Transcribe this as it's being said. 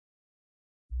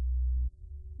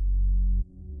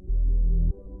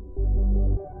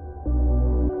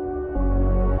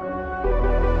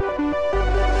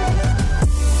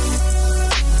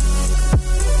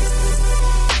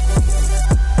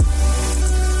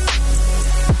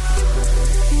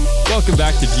Welcome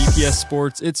back to GPS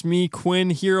Sports. It's me, Quinn,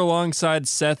 here alongside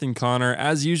Seth and Connor.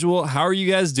 As usual, how are you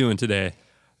guys doing today?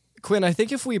 Quinn, I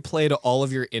think if we played all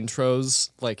of your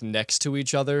intros like next to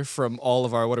each other from all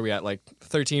of our, what are we at, like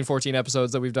 13, 14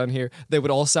 episodes that we've done here, they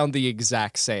would all sound the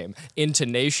exact same.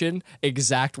 Intonation,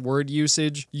 exact word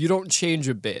usage, you don't change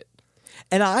a bit.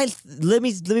 And let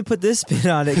me put this spin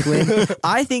on it, Quinn.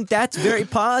 I think that's very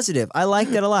positive. I like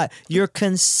that a lot. You're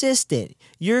consistent.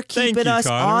 You're keeping us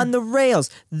Connor. on the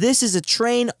rails. This is a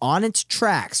train on its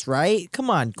tracks, right? Come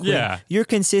on, Quinn. Yeah. Your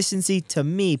consistency to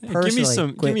me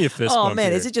personally. Give me a fist Oh bump man,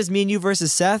 here. is it just me and you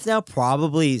versus Seth now?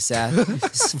 Probably, Seth.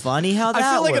 It's funny how that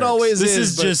I feel like it works. always This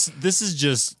is. is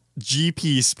just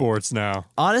GP Sports now.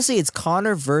 Honestly, it's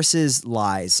Connor versus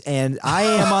lies, and I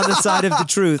am on the side of the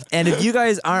truth. And if you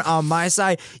guys aren't on my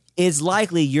side, it's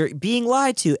likely you're being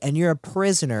lied to, and you're a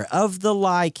prisoner of the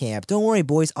lie camp. Don't worry,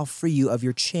 boys. I'll free you of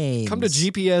your chains. Come to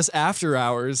GPS After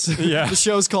Hours. Yeah. The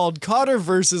show's called Connor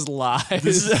versus Lies.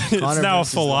 It's Connor now a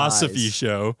versus philosophy lies.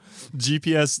 show.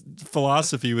 GPS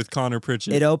Philosophy with Connor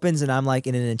Pritchett. It opens, and I'm like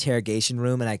in an interrogation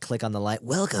room, and I click on the light.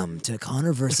 Welcome to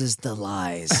Connor versus the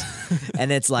lies,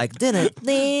 and it's like dinner.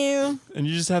 And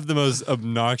you just have the most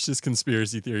obnoxious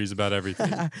conspiracy theories about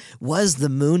everything. Was the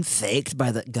moon faked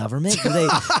by the government? Do they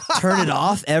turn it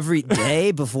off every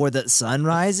day before the sun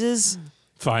rises?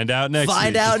 Find out next week.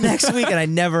 Find out next week, and I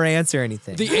never answer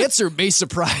anything. The answer may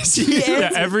surprise you. Yeah,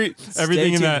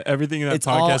 everything in that It's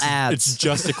all podcast, ads. it's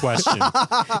just a question.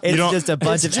 It's don't- just a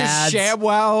bunch It's of just ads.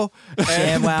 ShamWow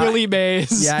and ShamWow. Billy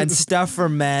Mays. Yeah, and stuff for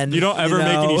men. You don't ever make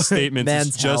know, any statements. men's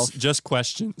It's health. just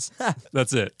questions.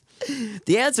 That's it.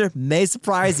 The answer may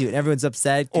surprise you, and everyone's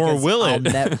upset. Or because will I'll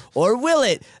it? or will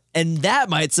it? And that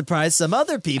might surprise some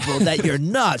other people that you're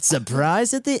not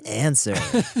surprised at the answer.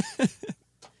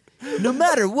 No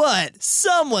matter what,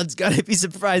 someone's got to be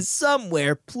surprised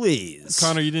somewhere, please.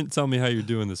 Connor, you didn't tell me how you're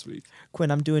doing this week. Quinn,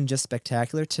 I'm doing just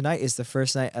spectacular. Tonight is the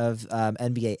first night of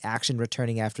NBA action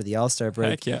returning after the All-Star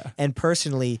break. Heck yeah. And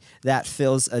personally, that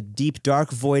fills a deep, dark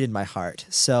void in my heart.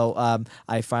 So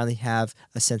I finally have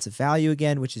a sense of value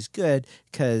again, which is good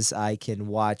because I can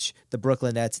watch the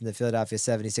Brooklyn Nets and the Philadelphia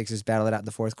 76ers battle it out in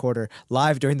the fourth quarter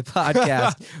live during the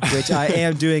podcast, which I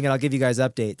am doing, and I'll give you guys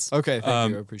updates. Okay,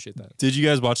 thank you. I appreciate that. Did you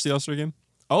guys watch the All-Star game?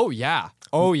 Oh, yeah.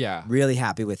 Oh, yeah. Really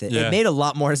happy with it. Yeah. It made a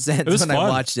lot more sense was when I fun.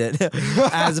 watched it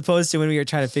as opposed to when we were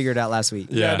trying to figure it out last week.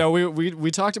 Yeah. Yeah, no,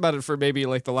 we talked about it for maybe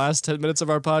like the last 10 minutes of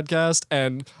our podcast,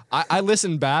 and I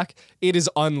listened back. It is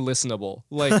unlistenable.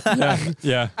 Like,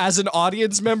 Yeah. as an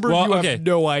audience member, Well, you okay. have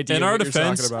no idea In our what you're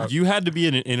defense, talking about. you had to be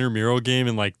in an intramural game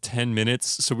in like 10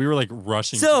 minutes, so we were like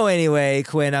rushing. So anyway,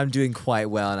 Quinn, I'm doing quite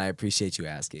well, and I appreciate you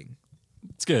asking.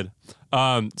 It's good.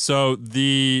 So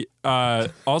the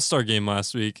All-Star game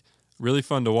last week, really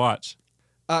fun to watch.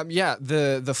 Yeah,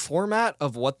 the format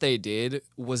of what they did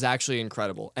was actually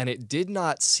incredible, and it did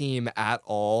not seem at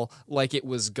all like it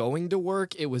was going to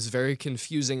work. It was very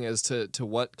confusing as to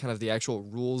what kind of the actual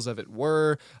rules of it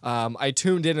were. I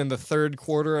tuned in the third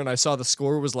quarter, and I saw the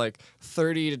score was like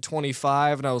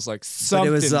 30-25, and I was like, But something's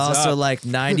it was also up. like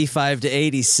 95 to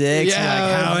 86. Yeah.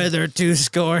 Like, how are there two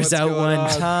scores What's at going one on?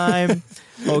 time?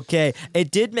 Okay.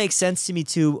 It did make sense to me,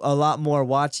 too, a lot more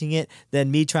watching it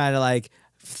than me trying to, like,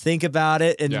 think about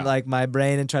it in Yeah. like my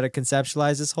brain and try to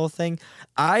conceptualize this whole thing.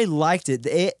 I liked it.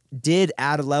 It did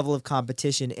add a level of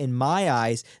competition in my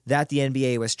eyes that the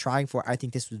NBA was trying for. I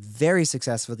think this was very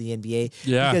successful for the NBA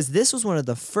Yeah. because this was one of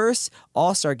the first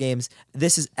All-Star games.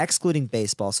 This is excluding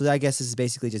baseball. So I guess this is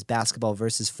basically just basketball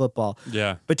versus football.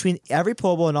 Yeah. Between every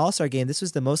Pro Bowl and All-Star game, this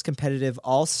was the most competitive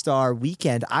All-Star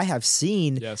weekend I have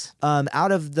seen Yes.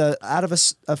 out of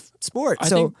a sport. I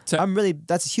So think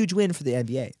that's a huge win for the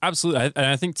NBA. Absolutely. And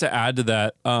I think to add to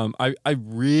that, I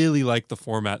really like the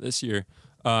format this year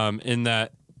in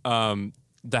that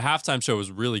the halftime show was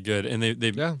really good, and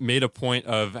they Yeah. made a point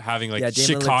of having like Yeah,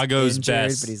 Damian Lillard's Chicago's injured,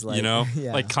 best, but he's you like- know,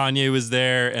 yeah. like Kanye was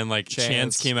there, and like Chance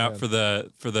Chance, came out yeah.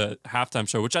 for the halftime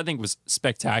show, which I think was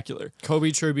spectacular.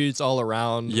 Kobe tributes all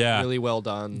around. Yeah. Really well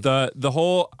done. The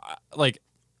whole like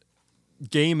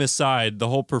game aside, the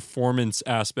whole performance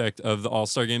aspect of the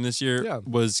All-Star game this year Yeah.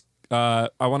 was I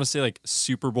want to say like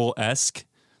Super Bowl-esque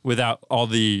without all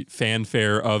the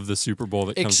fanfare of the Super Bowl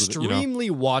that comes with it, you know. Extremely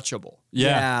watchable.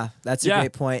 Yeah. That's a Yeah.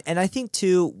 great point. And I think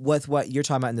too, with what you're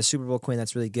talking about in the Super Bowl, Quinn,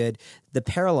 that's really good. The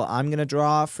parallel I'm going to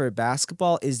draw for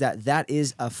basketball is that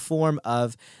is a form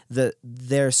of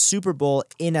their Super Bowl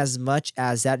in as much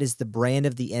as that is the brand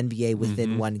of the NBA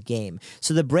within one game.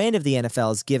 So the brand of the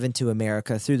NFL is given to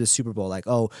America through the Super Bowl. Like,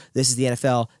 oh, this is the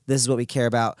NFL. This is what we care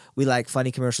about. We like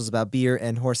funny commercials about beer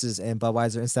and horses and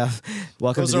Budweiser and stuff.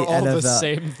 Welcome Those to are the all NFL. the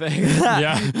same thing.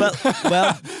 Yeah. But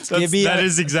well, give me that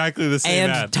is exactly the same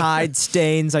and ad. Tide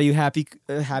stains. Are you happy,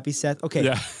 Seth? Okay.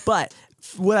 Yeah. But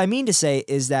what I mean to say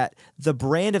is that the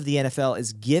brand of the NFL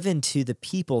is given to the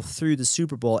people through the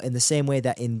Super Bowl in the same way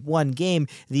that in one game,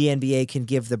 the NBA can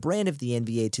give the brand of the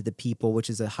NBA to the people, which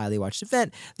is a highly watched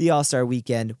event, the All-Star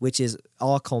Weekend, which is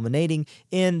all culminating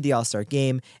in the All-Star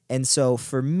Game. And so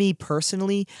for me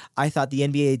personally, I thought the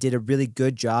NBA did a really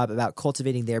good job about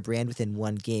cultivating their brand within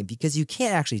one game, because you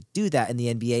can't actually do that in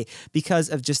the NBA because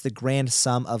of just the grand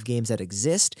sum of games that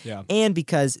exist. Yeah. And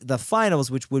because the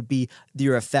finals, which would be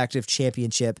your effective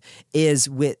championship, is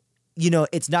with,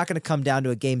 it's not going to come down to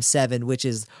a game 7, which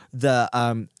is the,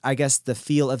 I guess, the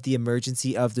feel of the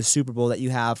emergency of the Super Bowl that you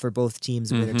have for both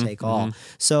teams, winner take all.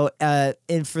 So,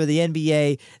 and for the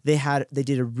NBA, they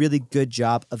did a really good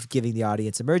job of giving the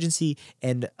audience emergency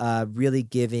and really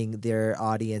giving their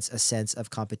audience a sense of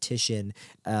competition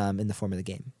in the form of the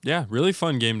game. Yeah, really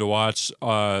fun game to watch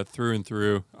through and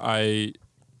through.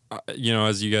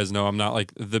 As you guys know, I'm not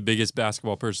like the biggest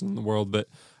basketball person in the world, but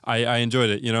I enjoyed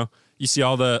it. You see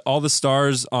all the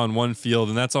stars on one field,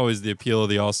 and that's always the appeal of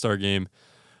the All-Star game.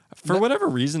 For whatever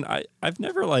reason, I've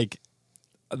never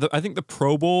I think the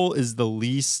Pro Bowl is the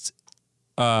least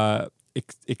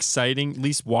exciting,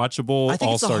 least watchable I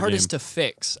think All-Star it's the hardest game. to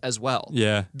fix as well.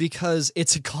 Yeah, Because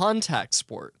it's a contact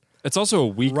sport. it's also a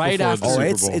week Right before after- the Super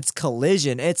it's Bowl. it's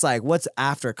collision. It's like what's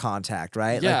after contact,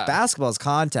 right? Yeah. Like basketball's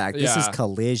contact. This is Yeah.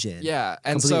 collision. Yeah,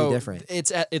 and Completely so different.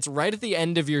 it's right at the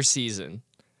end of your season,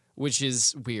 which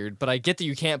is weird. But I get that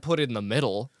you can't put it in the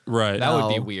middle. Right. That would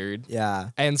be No. weird. Yeah.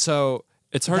 And so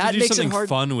It's hard that to do makes it something hard-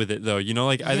 fun with it, though. I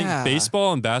think Yeah.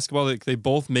 baseball and basketball, they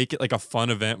both make it like a fun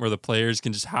event where the players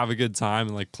can just have a good time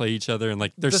and like play each other and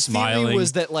like they're the smiling. theory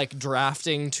was that like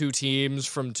drafting two teams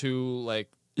from two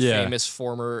Yeah. famous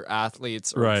former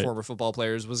athletes or Right. former football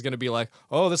players was going to be like,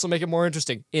 oh, this will make it more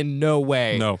interesting. In no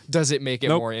way No. does it make it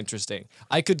Nope. more interesting.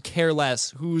 I could care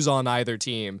less who's on either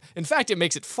team. In fact, it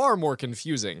makes it far more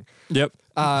confusing. Yep.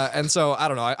 And so I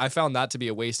don't know. I found that to be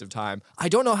a waste of time. I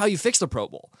don't know how you fix the Pro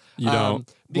Bowl. You don't.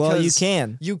 Well, you because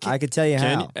can. You can. I could tell you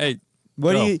Can how. you? Hey,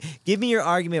 What go. do you give me your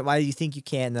argument why you think you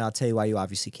can, and then I'll tell you why you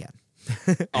obviously can.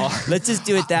 Oh. Let's just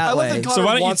do it that I love way. that Connor So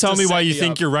why don't you wants tell to me why set you me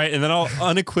think up. you're right, and then I'll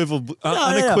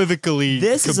unequivocally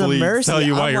This is a mercy. tell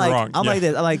you why I'm you're like, wrong. I'm Yeah. like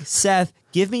this. I'm like, Seth,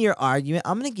 give me your argument.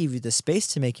 I'm going to give you the space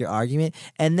to make your argument,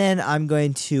 and then I'm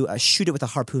going to shoot it with a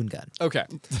harpoon gun. Okay.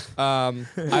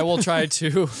 I will try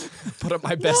to put up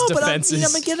my best no, but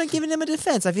defenses. I'm giving him a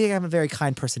defense. I feel like I'm a very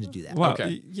kind person to do that. Wow,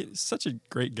 Okay. you're such a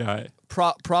great guy.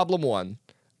 Problem one.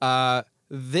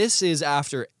 This is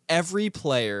after every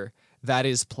player that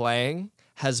is playing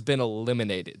has been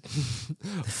eliminated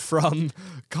from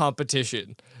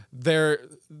competition. Their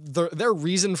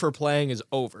reason for playing is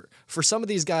over. For some of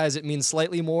these guys, it means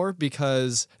slightly more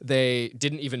because they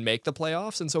didn't even make the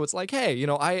playoffs. And so it's like, hey,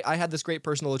 I had this great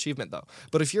personal achievement, though.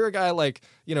 But if you're a guy like,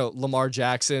 Lamar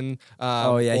Jackson.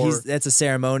 Oh, yeah. or- That's a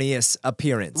ceremonious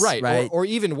appearance. Right. Right. Or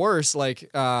even worse, like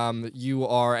you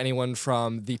are anyone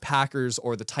from the Packers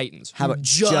or the Titans. How who about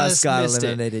just got missed it.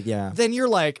 eliminated? Yeah. Then you're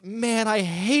like, man, I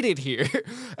hate it here.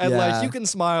 And Yeah. you can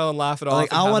smile and laugh it off.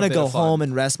 Like, and I have want a to bit go of fun. home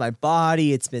and rest my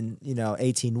body. It's been,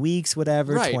 18 weeks,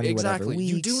 whatever, Right, 20 exactly. whatever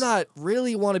weeks. You do not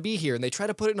really want to be here, and they try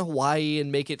to put it in Hawaii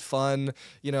and make it fun.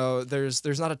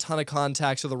 There's not a ton of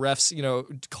contact, so the refs,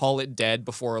 call it dead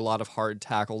before a lot of hard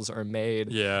tackles are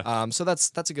made. Yeah. So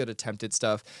that's a good attempt at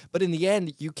stuff. But in the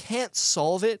end, you can't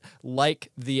solve it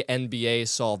like the NBA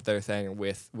solved their thing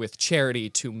with charity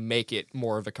to make it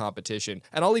more of a competition.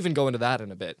 And I'll even go into that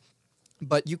in a bit.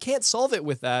 But you can't solve it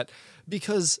with that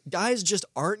because guys just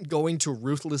aren't going to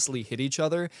ruthlessly hit each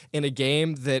other in a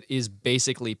game that is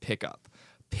basically pickup.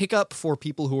 Pickup for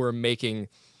people who are making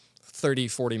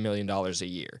 $30-40 million a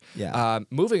year. Yeah.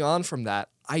 Moving on from that,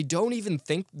 I don't even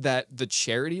think that the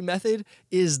charity method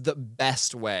is the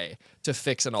best way to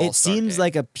fix an all-star It seems game.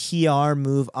 like a PR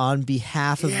move on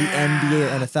behalf of the NBA or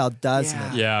NFL, doesn't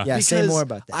it? Yeah. Yeah, say Because more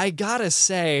about that. I gotta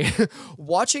say,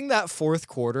 watching that fourth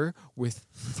quarter with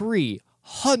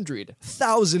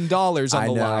 $300,000 on I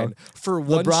the know. line for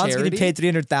one LeBron's charity. getting paid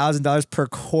 $300,000 per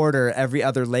quarter every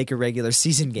other Laker regular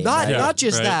season game. Not right? Yeah, not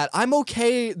just right. that. I'm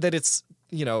okay that it's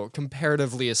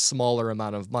comparatively a smaller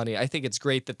amount of money. I think it's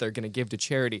great that they're going to give to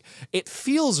charity. It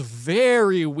feels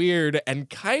very weird and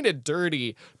kind of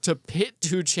dirty to pit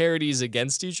two charities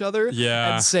against each other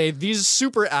and say these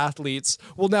super athletes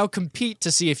will now compete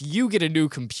to see if you get a new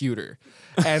computer.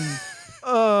 And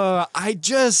I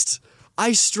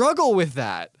struggle with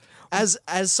that. As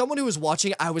someone who was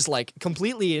watching, I was like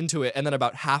completely into it, and then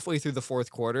about halfway through the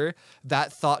fourth quarter,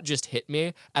 that thought just hit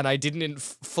me, and I didn't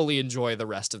fully enjoy the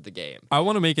rest of the game. I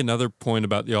want to make another point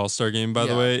about the All-Star game, by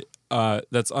the way,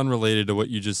 that's unrelated to what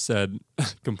you just said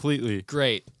completely.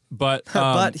 Great. But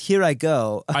but here I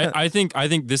go. I think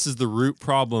this is the root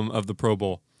problem of the Pro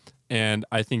Bowl, and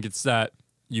I think it's that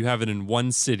you have it in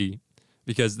one city,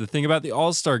 because the thing about the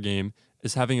All-Star game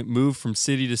is having it move from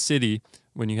city to city.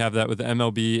 When you have that with the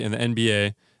MLB and the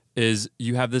NBA, is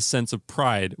you have this sense of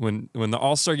pride. When the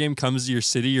All-Star game comes to your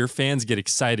city, your fans get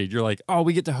excited. You're like, oh,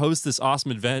 we get to host this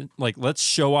awesome event. Like, let's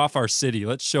show off our city.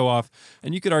 Let's show off.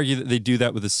 And you could argue that they do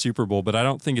that with the Super Bowl, but I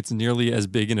don't think it's nearly as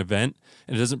big an event.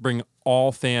 And it doesn't bring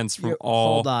all fans from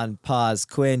all. Hold on, pause,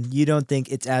 Quinn. You don't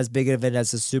think it's as big an event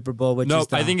as the Super Bowl, which is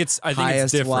the I think it's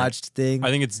highest different. watched thing? I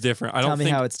think it's different. Tell me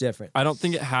how it's different. I don't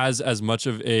think it has as much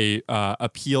of a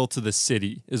appeal to the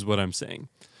city, is what I'm saying.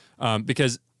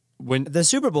 Because when the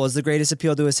Super Bowl is the greatest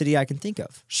appeal to a city I can think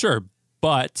of. Sure,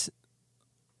 but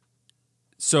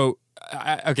so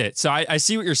I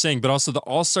see what you're saying, but also the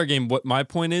All-Star game. What my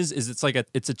point is it's like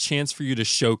it's a chance for you to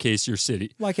showcase your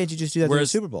city. Why can't you just do that in the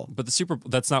Super Bowl? But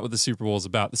that's not what the Super Bowl is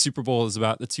about. The Super Bowl is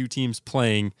about the two teams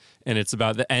playing, and it's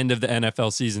about the end of the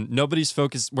NFL season. Nobody's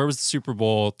focused. Where was the Super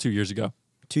Bowl 2 years ago?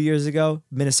 2 years ago,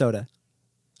 Minnesota.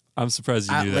 I'm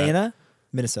surprised you knew that. Atlanta,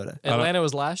 Minnesota. Atlanta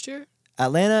was last year?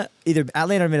 Either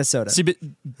Atlanta or Minnesota. See, but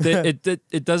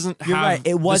it doesn't You're have. right.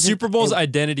 It wasn't, the Super Bowl's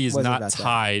identity is wasn't not about that.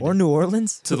 tied Or New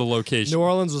Orleans. to the location. New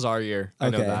Orleans was our year.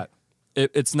 I know Okay. that.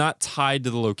 It's not tied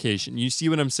to the location. You see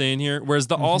what I'm saying here? Whereas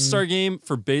the All-Star game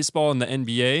for baseball and the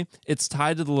NBA, it's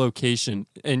tied to the location,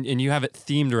 and you have it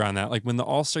themed around that. Like when the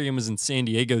All-Star game was in San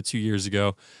Diego 2 years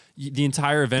ago, the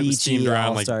entire event was Beachy themed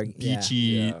around like All-Star,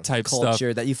 beachy type culture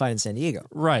stuff. that you find in San Diego.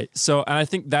 Right. So, and I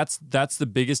think that's the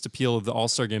biggest appeal of the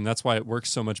All-Star game. That's why it works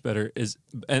so much better.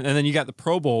 And then you got the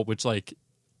Pro Bowl, which like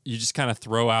you just kind of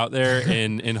throw out there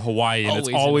in Hawaii, and it's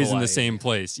always in the same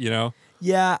place, you know?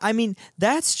 Yeah, I mean,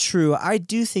 that's true. I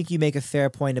do think you make a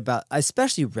fair point about,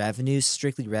 especially revenue,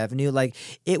 strictly revenue. Like,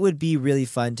 it would be really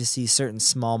fun to see certain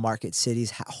small market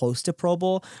cities host a Pro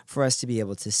Bowl for us to be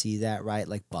able to see that, right?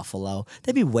 Like Buffalo.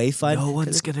 That'd be way fun. No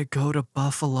one's going to go to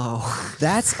Buffalo.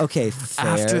 That's okay. Fair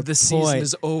After the season point.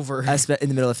 is over. In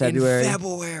the middle of February. In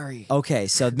February. Okay,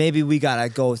 so maybe we gotta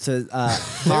go to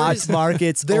hot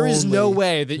markets. There is no only.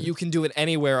 way that you can do it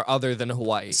anywhere other than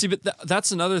Hawaii. See, but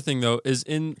that's another thing though, is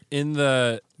in the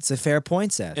It's a fair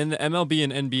point, Seth. in the MLB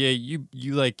and NBA,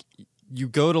 you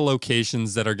go to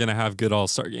locations that are going to have good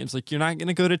All-Star games. Like, you're not going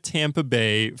to go to Tampa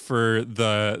Bay for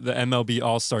the MLB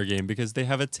All-Star game because they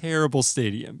have a terrible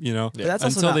stadium, you know, But that's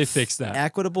also until not they fix that.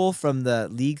 equitable from the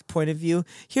league point of view.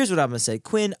 Here's what I'm going to say.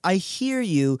 Quinn, I hear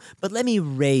you, but let me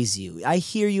raise you. I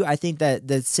hear you. I think that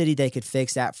the city, they could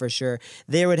fix that for sure.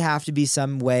 There would have to be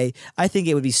some way. I think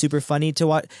it would be super funny to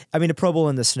watch. I mean, a Pro Bowl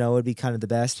in the snow would be kind of the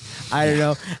best. I don't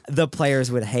know. The players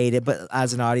would hate it, but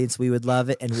as an audience, we would love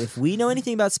it. And if we know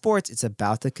anything about sports, it's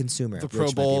about the consumer. The which Pro might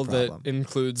be a Bowl that problem.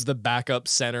 includes the backup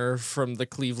center from the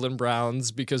Cleveland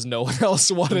Browns because no one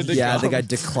else wanted to Yeah, come. the guy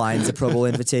declines the Pro Bowl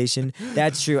invitation.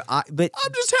 That's true. But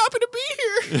I'm just happy to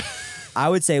be here. I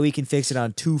would say we can fix it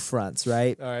on two fronts,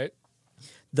 right? All right.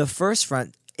 The first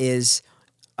front is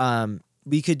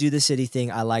we could do the city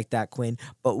thing. I like that, Quinn.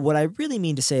 But what I really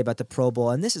mean to say about the Pro Bowl,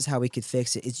 and this is how we could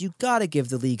fix it, is you got to give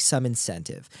the league some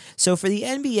incentive. So for the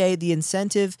NBA, the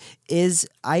incentive is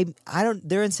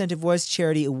their incentive was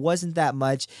charity. It wasn't that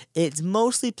much. It's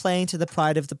mostly playing to the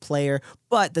pride of the player.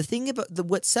 But the thing about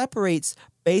what separates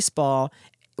baseball.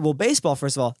 Well, baseball,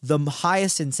 first of all, the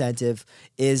highest incentive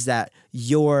is that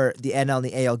the NL and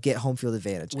the AL get home field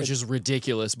advantage. Which is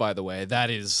ridiculous, by the way. That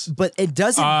is But it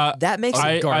doesn't. That makes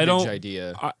a it. garbage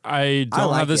idea. I don't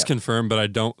like have this it. confirmed, but I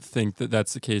don't think that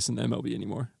that's the case in the MLB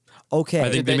anymore. Okay.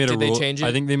 I think Did they made a they rule. change it?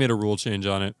 I think they made a rule change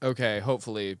on it. Okay,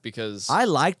 hopefully, because I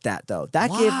like that though.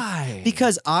 Why?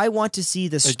 Because I want to see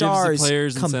the gives the stars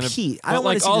players incentive. compete. I But, don't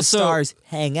want like, to see also- the stars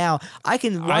hang out. I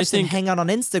can watch them hang out on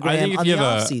I Instagram think if on you the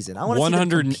have off a season. I want to see them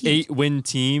 108 compete. win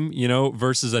team,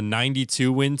 versus a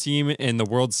 92 win team in the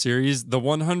World Series, the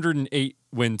 108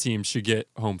 win team should get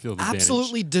home field advantage.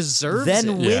 absolutely deserves Then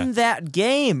it. Yeah. win that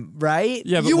game, right?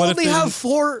 Yeah, but You what only if they have didn't-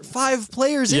 4-5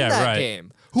 players in Yeah, that right.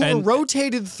 game. who are And-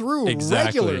 rotated through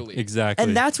regularly. Exactly.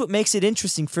 And that's what makes it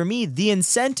interesting for me. The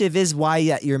incentive is why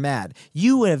you're mad.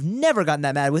 You would have never gotten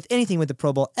that mad with anything with the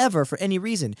Pro Bowl ever for any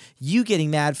reason. You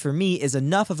getting mad for me is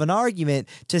enough of an argument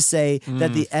to say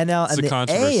that the NL It's and a the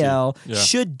controversy. AL Yeah.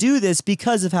 should do this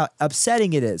because of how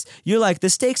upsetting it is. You're like, the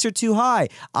stakes are too high.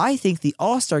 I think the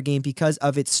All-Star game, because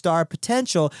of its star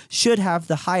potential, should have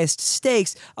the highest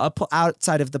stakes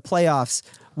outside of the playoffs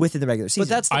within the regular season. But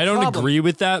that's the I don't problem. agree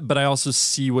with that, but I also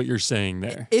see what you're saying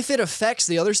there. If it affects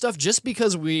the other stuff, just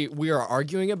because we are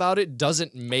arguing about it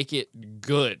doesn't make it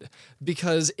good.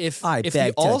 Because if I the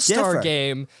beg to All-Star differ.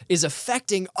 game is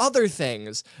affecting other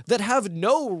things that have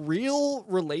no real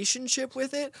relationship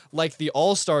with it, like the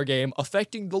All-Star game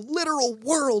affecting the literal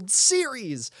World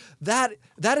Series, that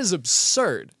is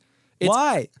absurd.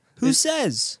 why? Who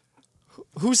says?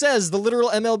 Who says the literal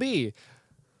MLB?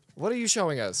 What are you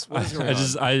showing us? What is going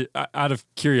on? I out of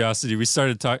curiosity, we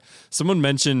started talking. Someone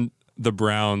mentioned the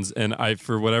Browns, and I,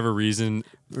 for whatever reason,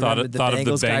 thought Remember of the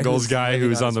the Bengals guy Bengals who's guy living who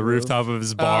was on on the his roof? rooftop of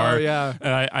his bar. yeah.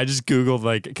 And I just Googled,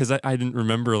 like, because I didn't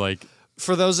remember, like,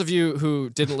 For those of you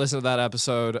who didn't listen to that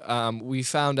episode, we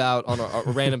found out on a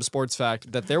random sports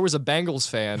fact that there was a Bengals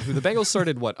fan who the Bengals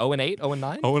started, what, 0-8,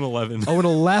 0-9? 0-11.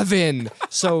 0-11.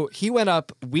 So he went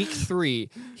up week 3.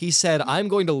 He said, I'm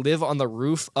going to live on the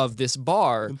roof of this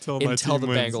bar Until my until team the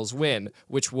wins. Bengals win,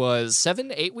 which was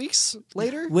 7-8 weeks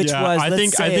later. Which yeah, was, I let's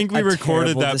think say, we a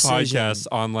recorded terrible that decision. podcast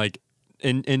on like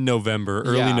in November,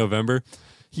 early Yeah. November.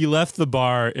 He left the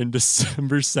bar in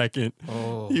December 2nd.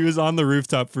 Oh. He was on the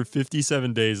rooftop for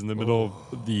 57 days in the middle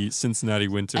of the Cincinnati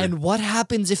winter. And what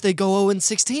happens if they go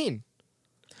 0-16?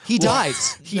 He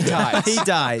dies. He dies. He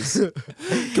dies.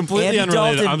 completely Andy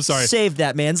unrelated. Dalton I'm sorry. saved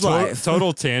that man's life.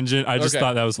 Total tangent. I just Okay.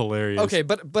 thought that was hilarious. Okay,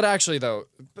 but actually though,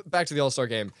 back to the All-Star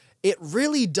game. It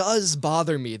really does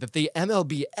bother me that the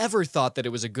MLB ever thought that it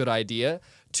was a good idea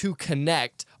to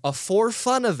connect a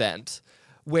for-fun event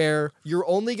where you're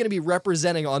only going to be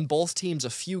representing on both teams a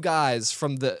few guys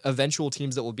from the eventual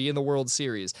teams that will be in the World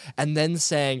Series, and then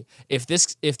saying if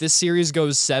this series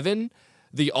goes 7,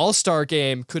 the All-Star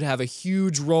game could have a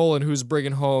huge role in who's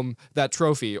bringing home that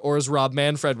trophy, or as Rob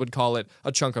Manfred would call it,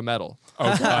 a chunk of metal.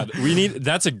 Oh God, we need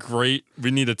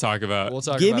to talk about. We'll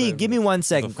talk Give about me it. give me 1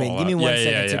 second, Quinn. Give me fallout. 1 Yeah,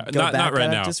 second yeah. to go Not back right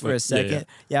up now, just for but a second.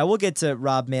 Yeah, we'll get to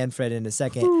Rob Manfred in a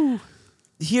second.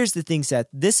 Here's the thing, Seth.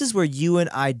 This is where you and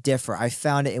I differ. I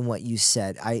found it in what you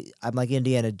said. I'm like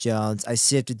Indiana Jones. I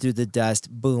sifted through the dust.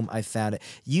 Boom, I found it.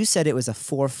 You said it was a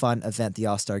for-fun event, the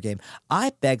All-Star Game.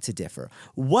 I beg to differ.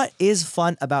 What is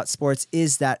fun about sports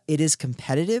is that it is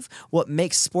competitive. What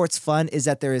makes sports fun is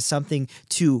that there is something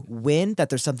to win, that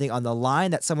there's something on the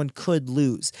line, that someone could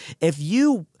lose. If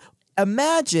you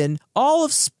imagine all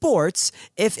of sports,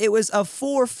 if it was a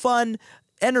for-fun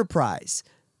enterprise,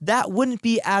 that wouldn't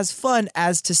be as fun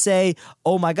as to say,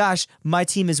 oh my gosh, my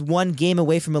team is 1 game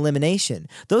away from elimination.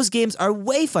 Those games are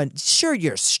way fun. Sure,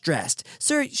 you're stressed.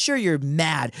 Sure, you're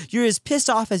mad. You're as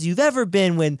pissed off as you've ever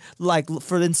been when, like,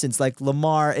 for instance, like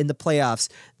Lamar in the playoffs.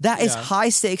 That is Yeah. high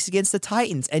stakes against the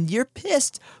Titans, and you're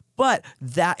pissed. But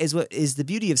that is what is the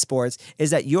beauty of sports, is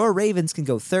that your Ravens can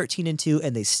go 13-2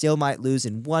 and they still might lose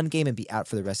in 1 game and be out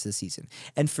for the rest of the season.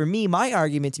 And for me, my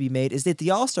argument to be made is that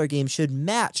the All-Star game should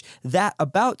match that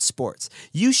about sports.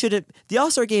 The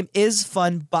All-Star game is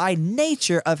fun by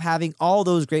nature of having all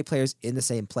those great players in the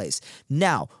same place.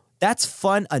 Now, that's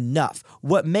fun enough.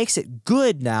 What makes it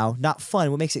good now, not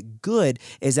fun, what makes it good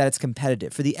is that it's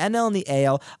competitive. For the NL and the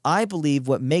AL, I believe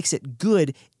what makes it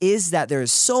good is that there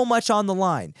is so much on the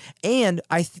line. And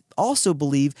I also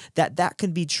believe that that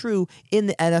can be true in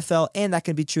the NFL and that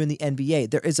can be true in the NBA.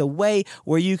 There is a way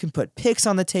where you can put picks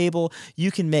on the table.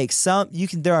 You can make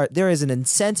there is an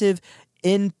incentive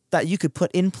in that you could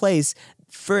put in place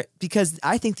because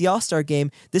I think the All-Star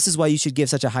game, this is why you should give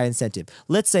such a high incentive.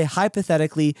 Let's say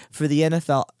hypothetically for the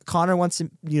NFL,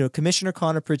 Commissioner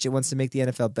Connor Pritchett wants to make the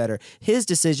NFL better. His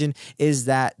decision is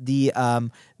that the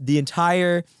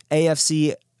entire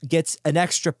AFC gets an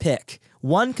extra pick,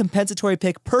 1 compensatory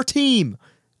pick per team.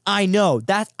 I know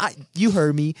you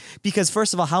heard me, because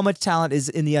first of all, how much talent is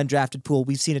in the undrafted pool?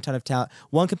 We've seen a ton of talent.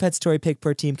 1 compensatory pick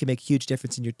per team can make a huge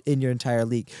difference in your entire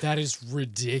league. That is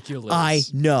ridiculous. I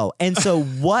know. And so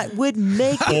what would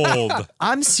make Bold.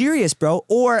 I'm serious, bro.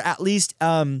 Or at least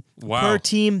per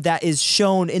team that is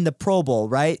shown in the Pro Bowl,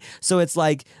 right? So it's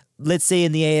like, let's say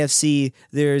in the AFC,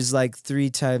 there's like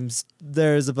 3 times,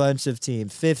 there's a bunch of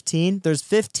teams. 15? There's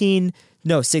 15.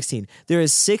 No, 16. There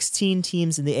is 16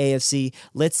 teams in the AFC.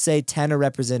 Let's say 10 are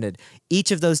represented.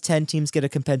 Each of those 10 teams get a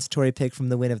compensatory pick from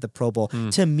the win of the Pro Bowl.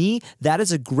 To me, that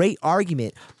is a great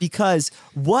argument, because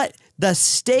what The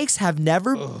stakes have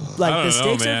never I the don't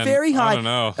stakes know, are man. very high. I don't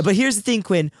know. But here's the thing,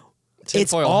 Quinn. It's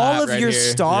Tinfoil all hat of right your here.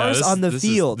 stars Yeah, on the this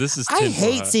field. is I tinfoil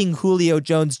hate hat. seeing Julio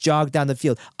Jones jog down the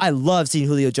field. I love seeing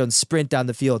Julio Jones sprint down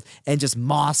the field and just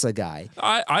moss a guy.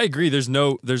 I agree. There's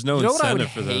no know what I would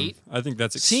incentive for them. hate? I think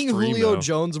that's Seeing extreme, Julio though.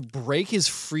 Jones break his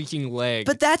freaking leg.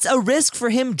 But that's a risk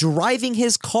for him driving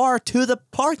his car to the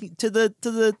parking to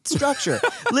the structure.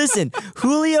 Listen,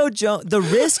 Julio Jones. The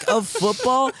risk of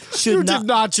football should you not. did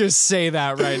not just say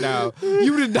that right now.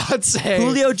 You did not say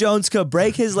Julio Jones could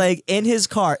break his leg in his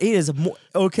car. It is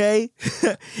okay.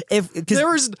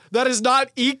 that is not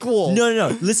equal.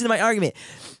 No. Listen to my argument.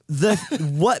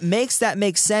 What makes that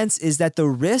make sense is that the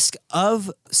risk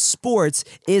of sports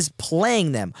is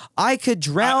playing them. I could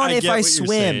drown I if get I what you're swim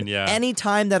saying, yeah.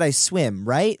 anytime that I swim,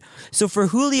 right? So for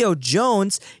Julio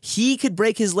Jones, he could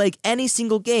break his leg any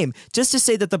single game. Just to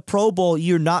say that the Pro Bowl,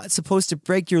 you're not supposed to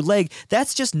break your leg,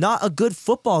 that's just not a good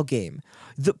football game.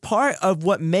 The part of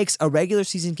what makes a regular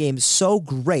season game so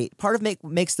great, part of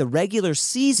makes the regular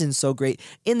season so great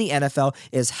in the NFL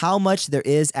is how much there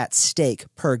is at stake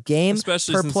per game,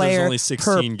 Especially per since player, there's only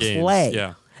 16 per games. play.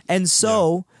 Yeah. And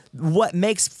so what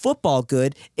makes football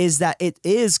good is that it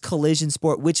is collision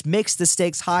sport, which makes the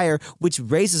stakes higher, which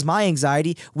raises my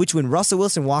anxiety, which when Russell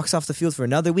Wilson walks off the field for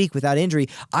another week without injury,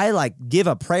 I give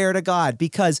a prayer to God,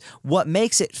 because what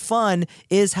makes it fun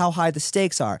is how high the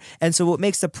stakes are. And so what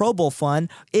makes the Pro Bowl fun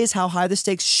is how high the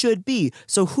stakes should be.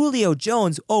 So Julio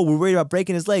Jones, we're worried about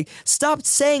breaking his leg. Stop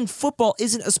saying football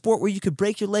isn't a sport where you could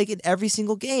break your leg in every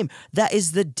single game. That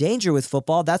is the danger with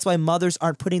football. That's why mothers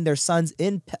aren't putting their sons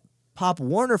in Pop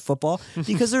Warner football,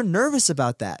 because they're nervous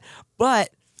about that. But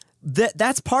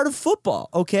that's part of football,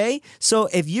 okay? So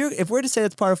if we're to say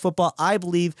that's part of football, I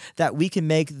believe that we can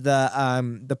make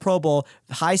the Pro Bowl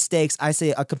high stakes. I say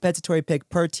a compensatory pick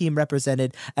per team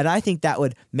represented, and I think that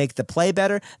would make the play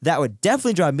better. That would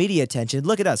definitely draw media attention.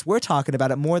 Look at us. We're talking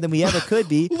about it more than we ever could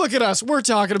be. Look at us. We're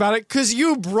talking about it because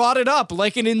you brought it up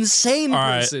like an insane All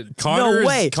right, person. Connor's, No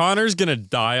way. Connor's gonna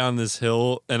die on this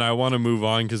hill, and I want to move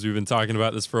on because we've been talking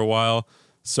about this for a while.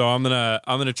 So I'm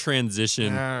gonna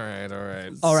transition.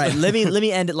 All right, let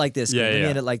me end it like this. Yeah, Let me yeah.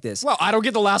 end it like this. Well, I don't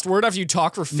get the last word after you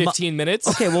talk for 15 minutes.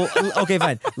 Okay, okay,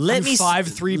 fine. Let me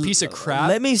 5'3" piece of crap.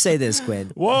 Let me say this,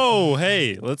 Quinn. Whoa,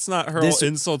 hey, let's not hurl This-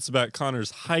 insults about Connor's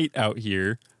height out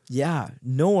here. Yeah,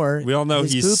 nor We all know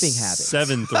his he's pooping habits.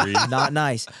 7'3". Not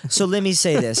nice. So let me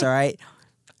say this, all right?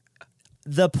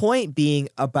 The point being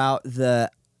about the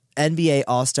NBA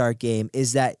All-Star Game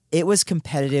is that it was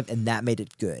competitive, and that made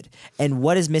it good. And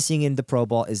what is missing in the Pro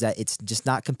Bowl is that it's just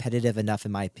not competitive enough,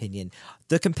 in my opinion.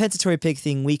 The compensatory pick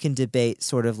thing, we can debate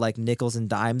sort of like nickels and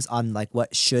dimes on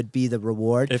what should be the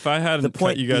reward. If I hadn't The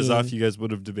point cut you guys being- off, you guys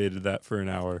would have debated that for an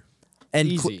hour. And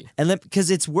Easy.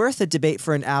 because it's worth a debate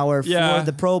for an hour Yeah, for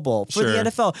the Pro Bowl, for the sure.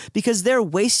 NFL, because they're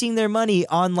wasting their money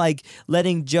on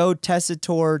letting Joe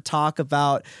Tessitore talk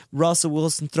about Russell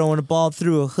Wilson throwing a ball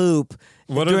through a hoop.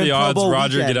 What are during the Pro odds Bowl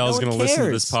Roger weekend. Goodell's No going one to listen to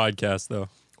cares. this podcast, though?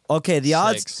 Okay, the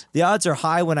Six. odds are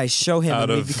high when I show him Out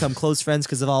and we of- become close friends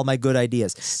because of all my good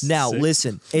ideas. Now, 6.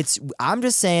 listen, I'm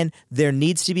just saying there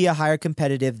needs to be a higher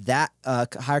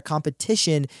higher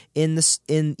competition in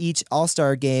each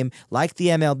All-Star game, like the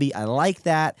MLB. I like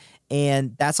that.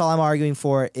 And that's all I'm arguing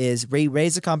for is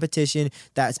raise the competition.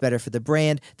 That's better for the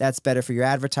brand. That's better for your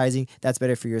advertising. That's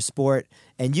better for your sport.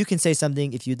 And you can say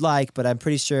something if you'd like, but I'm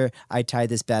pretty sure I tied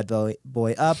this bad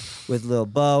boy up with a little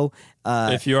bow.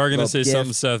 If you are going to little say gift.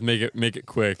 something, Seth, make it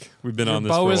quick. We've been on this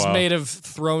Bow for a is while. made of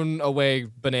thrown away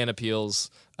banana peels.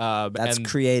 That's and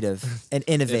creative and it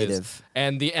is. innovative.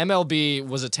 And the MLB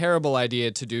was a terrible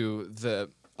idea to do the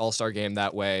All-Star game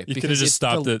that way. You could have because just it's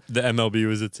stopped it. The MLB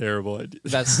was a terrible idea.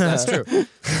 That's true.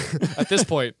 At this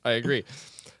point, I agree.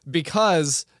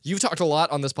 Because you've talked a lot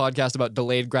on this podcast about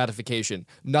delayed gratification.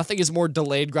 Nothing is more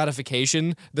delayed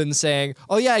gratification than saying,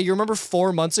 oh yeah, you remember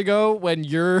 4 months ago when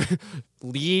your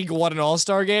league won an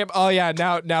All-Star game? Oh yeah,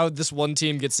 now this one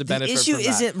team gets to The benefit issue from that.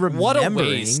 isn't remembering. What a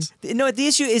waste. No, the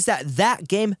issue is that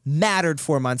game mattered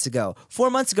 4 months ago.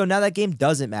 4 months ago, now that game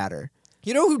doesn't matter.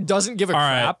 You know who doesn't give a All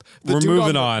right, crap? The we're dude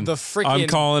moving on. on. The freaking I'm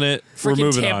calling it. We're freaking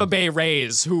moving Tampa on. Bay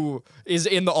Rays, who is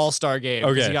in the All-Star game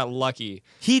because Okay. he got lucky.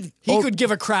 He Could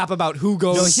give a crap about who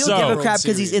goes. No, he'll So- give a crap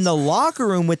because he's in the locker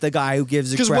room with the guy who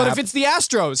gives a crap. Because what if it's the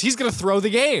Astros? He's gonna throw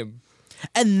the game.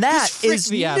 and that He's is fricked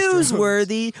the Astros.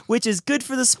 newsworthy, which is good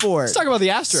for the sport. Let's talk about the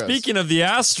Astros. Speaking of the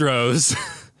Astros,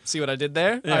 See what I did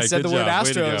there? Yeah, I said good the word job.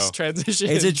 Way to Astros. go. Transition.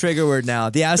 It's a trigger word now.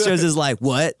 The Astros is like,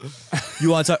 what? You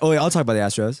want to talk? Oh, wait, I'll talk about the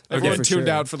Astros. Everyone for tuned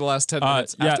sure. out for the last 10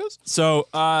 minutes. yeah. Astros?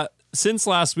 So since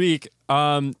last week,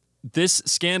 this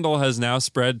scandal has now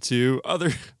spread to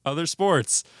other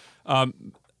sports.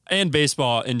 and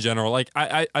baseball in general. Like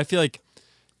I feel like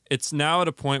it's now at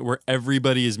a point where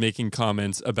everybody is making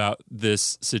comments about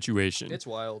this situation. It's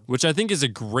wild. Which I think is a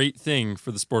great thing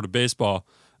for the sport of baseball.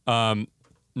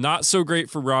 Not so great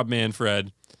for Rob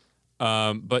Manfred.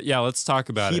 But yeah, let's talk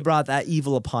about He it. brought that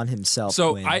evil upon himself.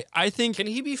 So Quinn. I think Can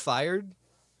he be fired?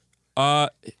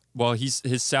 well, his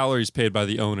salary is paid by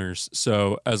the owners.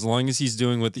 So as long as he's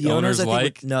doing what the, the owners I think,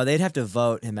 like, no, they'd have to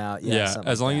vote him out. Yeah, something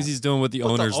as like long that. as he's doing what the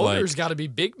But owners the owners like. got to be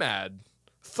big mad.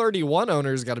 31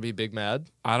 owners got to be big mad.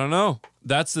 I don't know.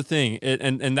 That's the thing,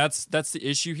 and that's the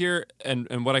issue here.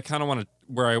 And what I kind of want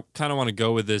to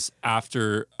go with this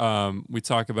after we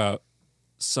talk about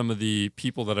some of the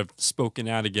people that have spoken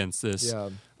out against this. Yeah.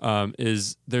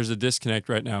 Is there's a disconnect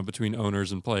right now between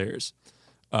owners and players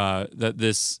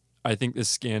that I think this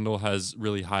scandal has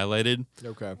really highlighted.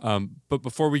 Okay. But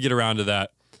before we get around to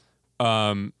that,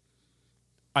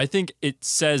 I think it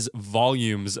says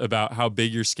volumes about how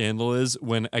big your scandal is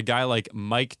when a guy like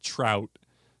Mike Trout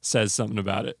says something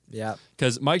about it. Yeah.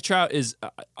 Because Mike Trout is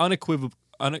unequivocal.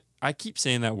 I keep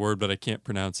saying that word, but I can't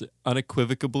pronounce it.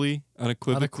 Unequivocally.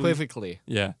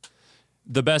 Yeah.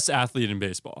 The best athlete in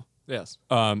baseball. Yes.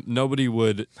 Nobody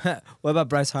would. What about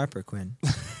Bryce Harper, Quinn?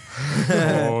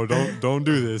 Oh, don't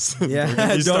do this. Yeah. Don't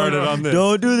get me started on this.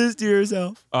 Don't do this to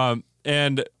yourself.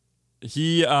 And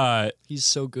he He's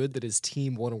so good that his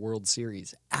team won a World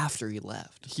Series after he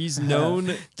left. he's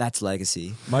known. That's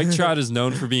legacy. Mike Trout is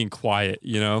known for being quiet.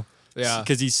 Yeah.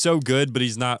 Because he's so good, but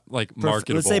he's not like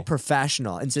marketable. Let's say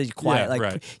professional instead of quiet. Yeah, like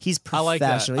right. he's I like that.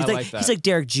 professional. I He's like that. he's like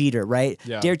Derek Jeter, right?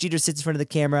 Yeah. Derek Jeter sits in front of the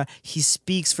camera. He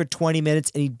speaks for 20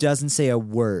 minutes and he doesn't say a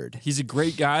word. He's a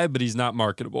great guy, but he's not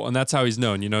marketable, and that's how he's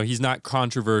known. He's not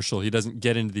controversial. He doesn't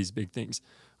get into these big things.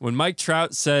 When Mike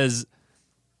Trout speaks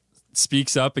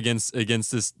up against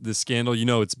this scandal,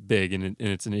 it's big and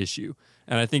it's an issue.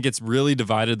 And I think it's really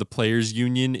divided the players'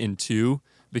 union in two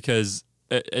because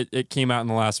it came out in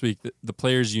the last week that the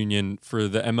players' union for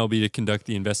the MLB to conduct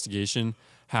the investigation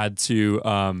had to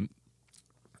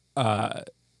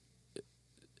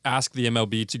ask the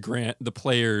MLB to grant the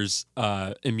players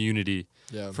immunity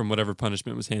from whatever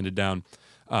punishment was handed down.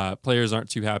 Players aren't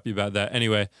too happy about that.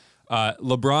 Anyway,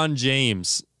 LeBron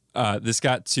James, this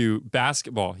got to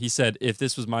basketball. He said, if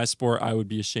this was my sport, I would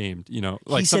be ashamed.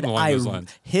 Like he something said, along those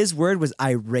lines. His word was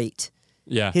irate.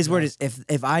 Yeah. His word is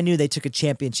if I knew they took a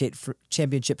championship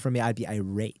from me, I'd be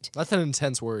irate. That's an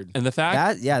intense word. And the fact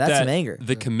That's that some anger.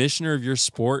 the commissioner of your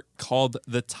sport called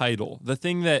the title, the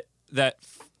thing that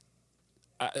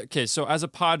okay, so as a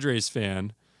Padres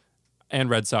fan and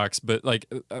Red Sox, but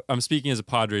like I'm speaking as a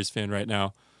Padres fan right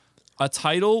now, a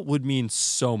title would mean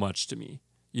so much to me.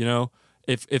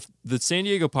 If the San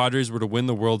Diego Padres were to win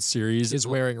the World Series, Is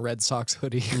wearing a Red Sox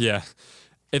hoodie. yeah.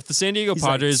 If the San Diego He's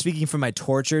like, Padres speaking from my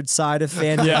tortured side of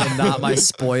fandom Yeah. and not my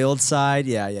spoiled side.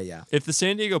 Yeah. if the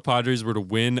San Diego Padres were to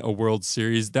win a World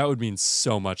Series, that would mean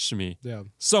so much to me. Yeah.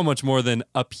 So much more than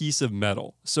a piece of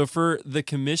metal. So for the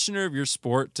commissioner of your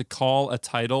sport to call a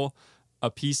title a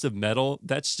piece of metal,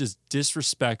 that's just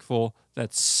disrespectful.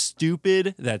 That's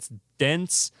stupid. That's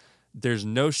dense. There's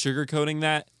no sugarcoating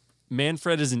that.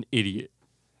 Manfred is an idiot.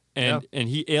 And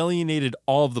he alienated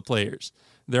all of the players.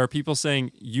 There are people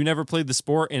saying, you never played the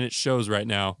sport, and it shows right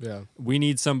now. Yeah. We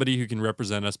need somebody who can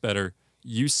represent us better.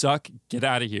 You suck. Get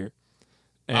out of here.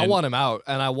 And I want him out,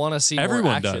 and I want to see more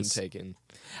Everyone action does. taken.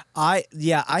 I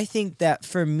think that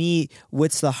for me,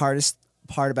 what's the hardest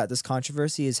part about this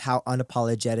controversy is how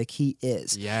unapologetic he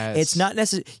is. Yes. It's not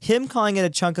necessarily him calling it a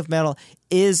chunk of metal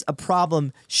is a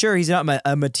problem. Sure, he's not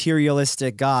a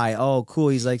materialistic guy. Oh, cool.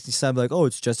 He's like oh,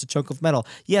 it's just a chunk of metal.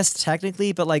 Yes,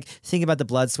 technically, but like think about the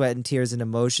blood, sweat, and tears and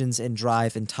emotions and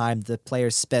drive and time the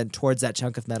players spent towards that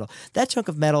chunk of metal. That chunk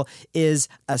of metal is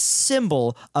a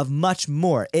symbol of much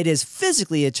more. It is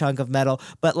physically a chunk of metal,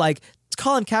 but like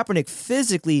Colin Kaepernick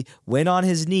physically went on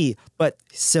his knee, but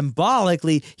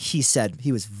symbolically, he said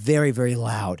he was very, very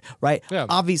loud, right? Yeah.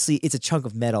 Obviously, it's a chunk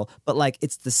of metal, but like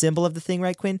it's the symbol of the thing,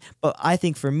 right, Quinn? But I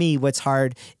think for me, what's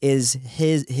hard is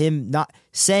him not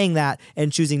saying that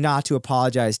and choosing not to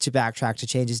apologize, to backtrack, to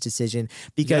change his decision,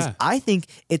 because Yeah. I think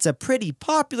it's a pretty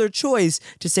popular choice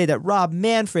to say that Rob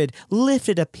Manfred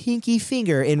lifted a pinky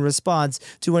finger in response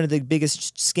to one of the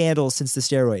biggest scandals since the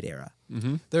steroid era.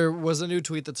 There was a new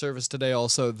tweet that surfaced today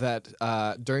also that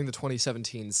during the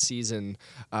 2017 season,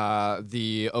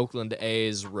 the Oakland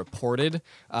A's reported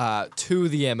to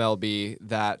the MLB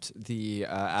that the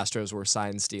Astros were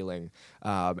sign stealing,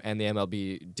 and the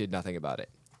MLB did nothing about it.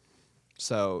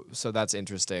 So that's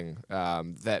interesting.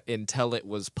 That until it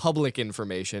was public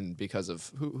information because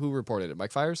of who reported it,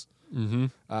 Mike Fires.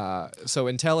 So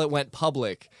until it went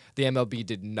public, the MLB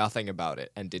did nothing about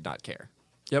it and did not care.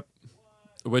 Yep.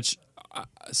 Which,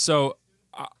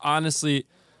 honestly,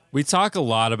 we talk a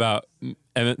lot about the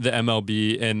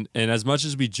MLB, and as much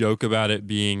as we joke about it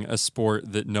being a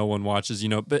sport that no one watches,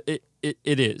 but it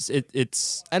is.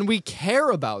 It's And we care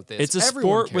about this. It's a Everyone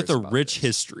sport with cares a about rich this.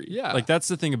 history. Yeah. Like, that's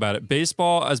the thing about it.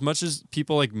 Baseball, as much as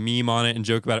people like meme on it and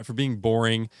joke about it for being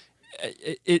boring,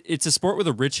 it's a sport with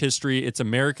a rich history. It's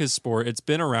America's sport. It's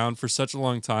been around for such a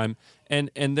long time, and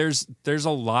there's a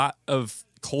lot of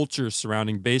culture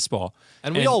surrounding baseball.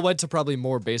 And we all went to probably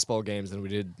more baseball games than we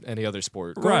did any other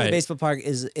sport. Going to Right. the baseball park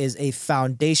is a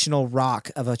foundational rock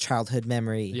of a childhood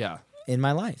memory Yeah. in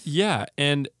my life. Yeah,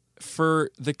 and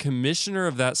for the commissioner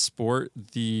of that sport,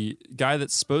 the guy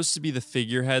that's supposed to be the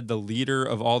figurehead, the leader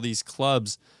of all these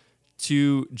clubs,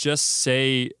 to just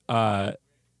say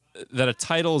that a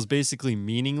title is basically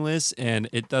meaningless and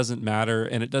it doesn't matter,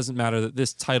 and it doesn't matter that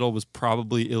this title was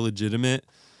probably illegitimate.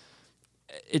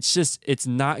 It's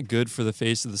not good for the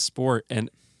face of the sport. And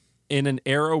in an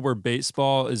era where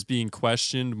baseball is being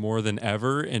questioned more than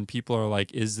ever, and people are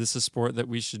like, is this a sport that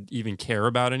we should even care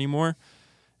about anymore?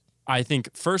 I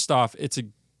think, first off, it's a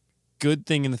good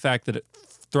thing in the fact that it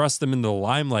thrusts them into the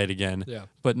limelight again, Yeah.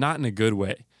 but not in a good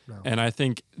way. No. And I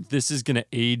think this is going to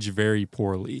age very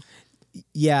poorly.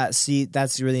 Yeah, see,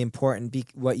 that's really important.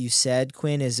 What you said,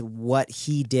 Quinn, is what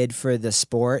he did for the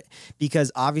sport,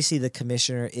 because obviously the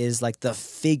commissioner is like the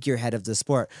figurehead of the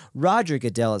sport. Roger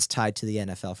Goodell is tied to the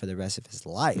NFL for the rest of his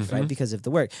life, right? Because of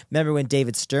the work. Remember when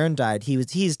David Stern died,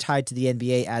 he's tied to the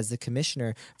NBA as the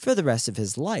commissioner for the rest of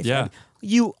his life. Yeah. Right?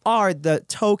 You are the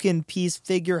token piece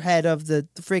figurehead of the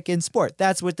freaking sport.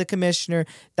 That's what the commissioner,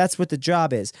 that's what the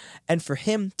job is. And for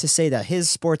him to say that his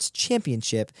sports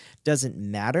championship doesn't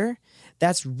matter,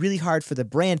 that's really hard for the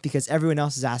brand, because everyone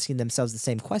else is asking themselves the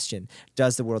same question.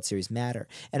 Does the World Series matter?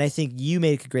 And I think you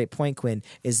make a great point, Quinn,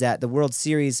 is that the World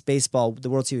Series baseball,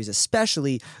 the World Series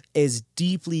especially, is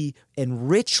deeply and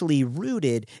richly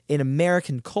rooted in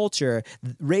American culture.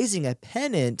 Raising a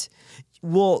pennant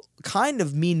will kind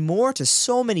of mean more to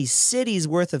so many cities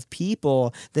worth of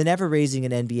people than ever raising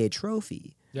an NBA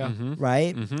trophy, Yeah.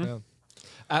 right? Yeah.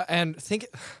 And think,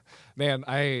 man,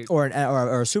 Or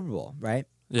a Super Bowl, right?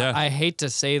 Yeah. I hate to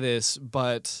say this,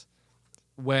 but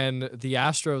when the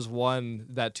Astros won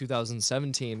that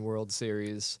 2017 World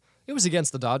Series, it was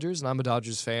against the Dodgers, and I'm a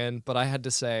Dodgers fan, but I had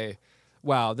to say,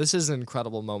 wow, this is an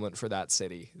incredible moment for that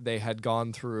city. They had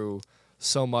gone through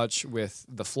so much with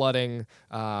the flooding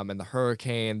and the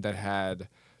hurricane that had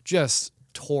just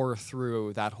tore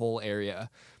through that whole area.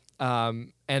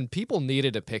 And people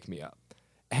needed a pick-me-up.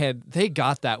 And they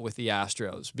got that with the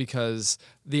Astros, because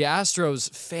the Astros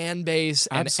fan base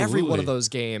and every one Absolutely. of those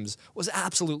games was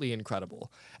absolutely incredible.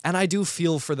 And I do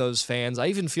feel for those fans. I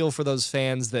even feel for those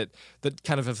fans that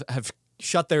kind of have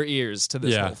shut their ears to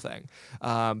this Yeah. whole thing.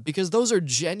 Because those are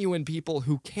genuine people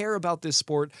who care about this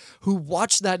sport, who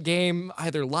watched that game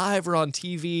either live or on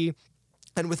TV,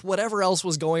 and with whatever else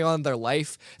was going on in their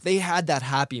life, they had that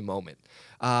happy moment.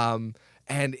 And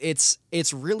it's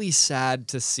really sad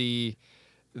to see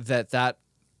that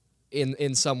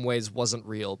in some ways wasn't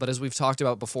real. But as we've talked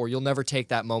about before, you'll never take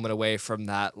that moment away from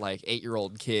that like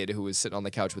 8-year-old kid who was sitting on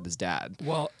the couch with his dad.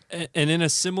 Well, and in a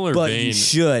similar But vein, you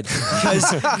should,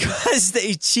 because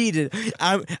they cheated.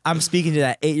 I'm speaking to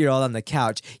that 8-year-old on the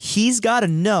couch. He's got to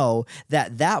know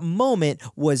that moment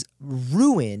was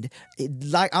ruined.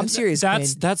 I'm serious.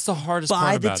 that's man, the hardest by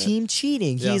part the about team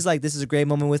cheating. Yeah. He's like, this is a great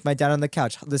moment with my dad on the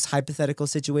couch. This hypothetical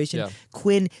situation. Yeah.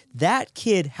 Quinn, that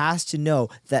kid has to know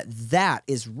that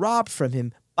is robbed from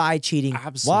him by cheating.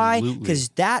 Why? Absolutely. Because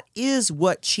that is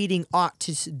what cheating ought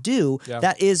to do. Yeah.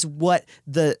 That is what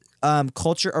the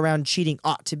culture around cheating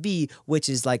ought to be, which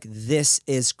is like, this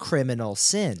is criminal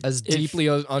sin. As deeply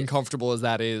uncomfortable as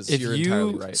that is, if you're you-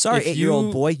 entirely right. Sorry, if 8-year-old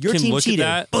you boy, your can team look at cheated.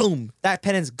 that- Boom, that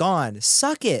pennant's gone.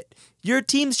 Suck it. Your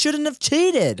team shouldn't have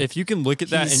cheated. if you can look at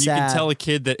that He's and you can sad. tell a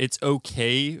kid that it's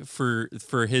okay for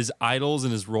his idols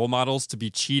and his role models to be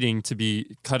cheating, to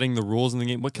be cutting the rules in the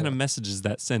game, what kind of message is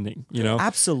that sending? You know,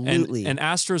 Absolutely. And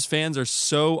Astros fans are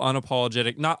so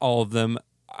unapologetic. Not all of them.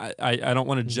 I don't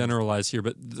want to generalize here,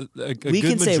 but a we good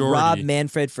can say majority. Rob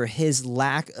Manfred for his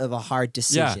lack of a hard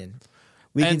decision.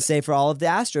 We can And- say for all of the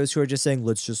Astros who are just saying,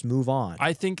 let's just move on.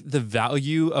 I think the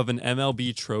value of an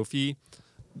MLB trophy,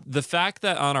 the fact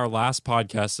that on our last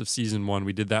podcast of season 1,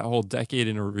 we did that whole decade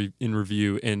in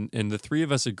review, and the three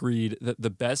of us agreed that the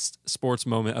best sports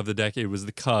moment of the decade was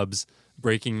the Cubs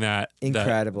breaking that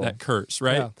Incredible. that curse,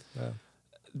 right? Yeah.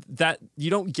 That you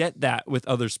don't get that with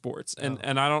other sports, and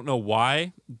I don't know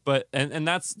why, but and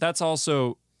that's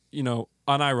also, you know,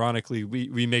 unironically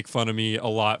we make fun of me a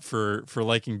lot for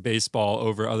liking baseball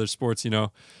over other sports, you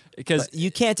know, because But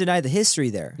you can't deny the history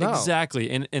there. No. exactly,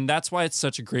 and that's why it's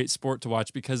such a great sport to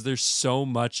watch, because there's so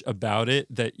much about it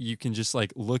that you can just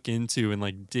like look into and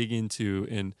like dig into,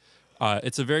 and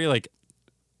it's a very like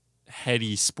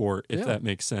heady sport, if Yeah. that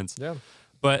makes sense. Yeah.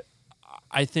 But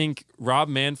I think Rob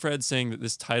Manfred saying that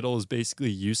this title is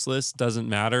basically useless, doesn't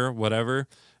matter, whatever,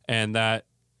 and that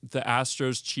the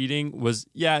Astros cheating was,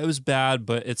 it was bad,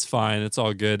 but it's fine, it's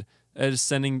all good. It is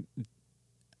sending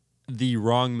the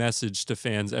wrong message to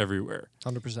fans everywhere.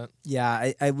 100%.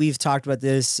 Yeah, we've talked about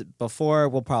this before.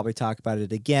 We'll probably talk about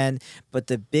it again. But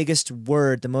the biggest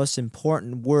word, the most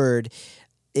important word,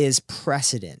 is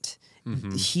precedent.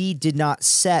 He did not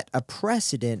set a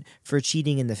precedent for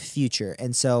cheating in the future.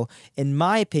 And so, in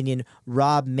my opinion,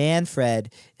 Rob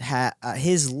Manfred,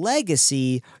 his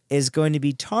legacy is going to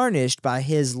be tarnished by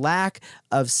his lack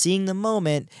of seeing the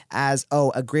moment as,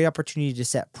 a great opportunity to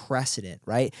set precedent,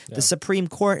 right? Yeah. The Supreme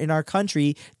Court in our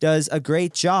country does a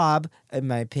great job, in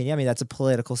my opinion. I mean, that's a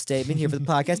political statement here for the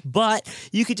podcast, but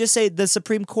you could just say the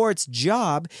Supreme Court's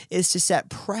job is to set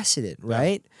precedent,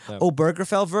 right? Yeah.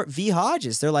 Obergefell v.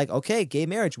 Hodges, they're like, okay, gay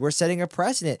marriage, we're setting a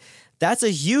precedent. That's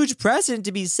a huge precedent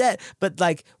to be set, but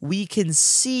like we can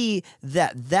see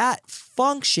that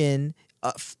function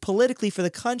politically for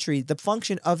the country, the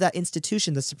function of that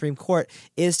institution, the Supreme Court,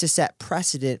 is to set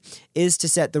precedent, is to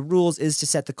set the rules, is to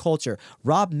set the culture.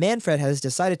 Rob Manfred has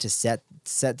decided to set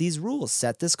these rules,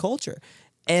 set this culture.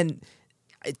 And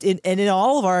in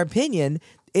all of our opinion,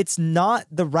 it's not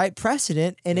the right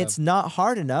precedent, and it's not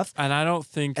hard enough. And I don't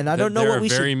think And I don't know there what are we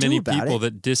should very do many about people it.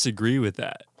 that disagree with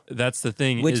that. That's the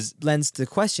thing, Which is lends to the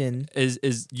question.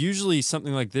 is usually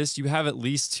something like this, you have at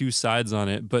least two sides on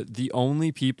it, but the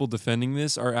only people defending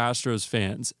this are Astros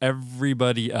fans.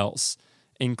 Everybody else,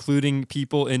 including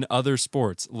people in other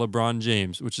sports, LeBron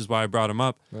James, which is why I brought him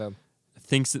up, Yeah.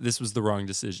 thinks that this was the wrong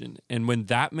decision. And when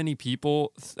that many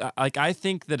people, I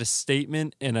think that a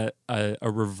statement and a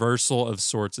reversal of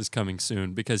sorts is coming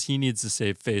soon, because he needs to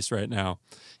save face right now.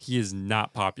 He is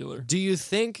not popular. Do you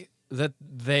think that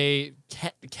they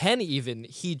can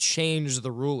he change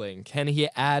the ruling? Can he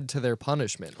add to their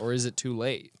punishment, or is it too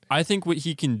late? I think what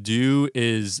he can do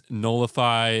is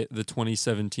nullify the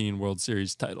 2017 World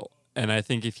Series title. And I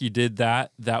think if he did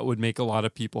that, that would make a lot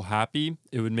of people happy.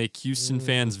 It would make Houston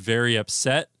fans very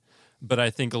upset. But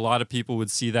I think a lot of people would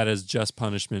see that as just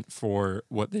punishment for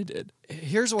what they did.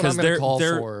 Here's what I'm going to call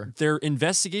for. Their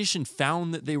investigation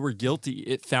found that they were guilty.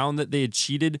 It found that they had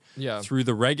cheated through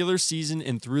the regular season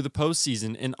and through the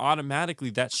postseason, and automatically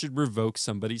that should revoke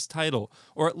somebody's title,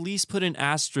 or at least put an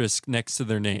asterisk next to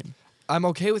their name. I'm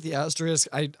okay with the asterisk.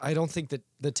 I don't think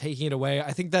that taking it away,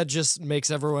 I think that just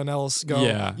makes everyone else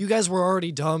go, you guys were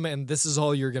already dumb and this is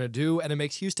all you're going to do. And it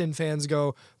makes Houston fans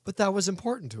go, but that was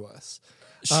important to us.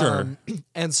 Sure.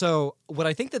 And so what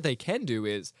I think that they can do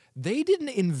is they didn't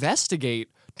investigate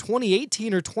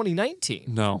 2018 or 2019.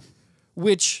 No.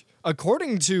 Which,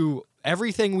 according to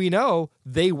everything we know,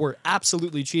 they were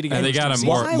absolutely cheating. And they got a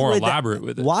more elaborate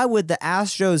with it. Why would the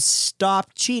Astros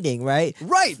stop cheating, right?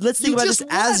 Right. Let's think about this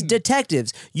as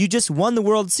detectives. You just won the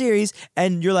World Series,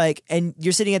 and you're like, and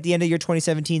you're sitting at the end of your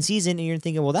 2017 season, and you're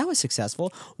thinking, well, that was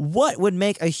successful. What would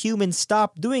make a human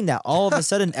stop doing that? All of a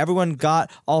sudden, everyone got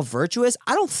all virtuous?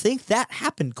 I don't think that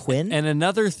happened, Quinn. And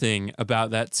another thing about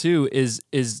that too is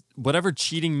whatever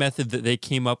cheating method that they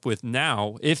came up with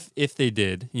now, if they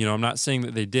did, I'm not saying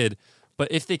that they did, but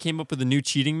if they came up with a new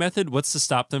cheating method, what's to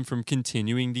stop them from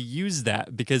continuing to use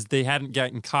that? Because they hadn't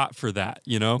gotten caught for that,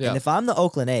 Yeah. And if I'm the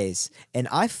Oakland A's and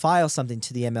I file something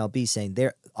to the MLB saying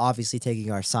they're obviously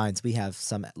taking our signs, we have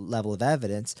some level of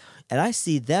evidence, and I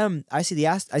see the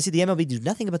MLB do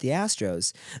nothing about the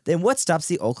Astros, then what stops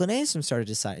the Oakland A's from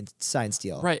starting to sign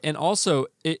steal? Right. And also,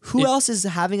 Who else is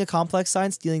having a complex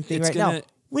sign stealing thing right now?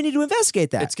 We need to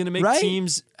investigate that. It's going to make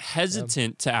teams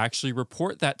hesitant to actually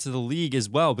report that to the league as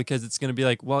well, because it's going to be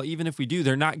like, well, even if we do,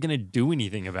 they're not going to do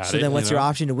anything about it. So then what's your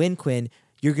option to win, Quinn?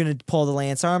 You're going to pull the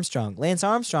Lance Armstrong. Lance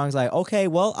Armstrong's like, okay,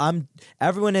 well,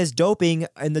 everyone is doping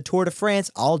in the Tour de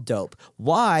France. I'll dope.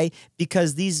 Why?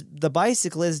 Because the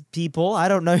bicyclist people, I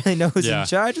don't really know who's in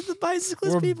charge of the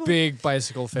bicyclist people. We're big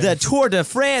bicycle fans. The Tour de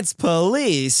France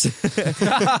police.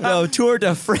 No, Tour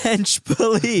de French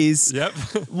police. Yep.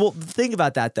 Well, think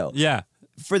about that, though. Yeah.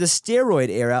 For the steroid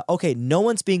era, okay, no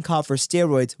one's being caught for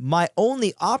steroids. My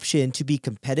only option to be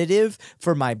competitive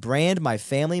for my brand, my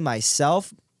family,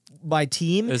 myself, my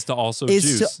team is to also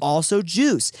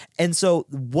juice. And so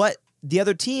what the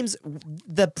other teams,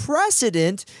 the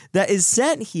precedent that is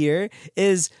set here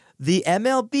is the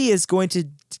MLB is going to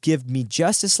give me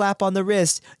just a slap on the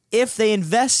wrist if they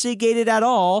investigate it at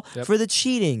all for the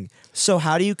cheating. So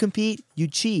how do you compete? You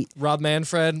cheat. Rob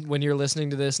Manfred, when you're listening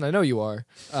to this, and I know you are,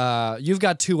 you've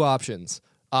got two options.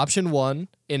 Option one,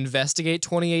 investigate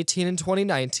 2018 and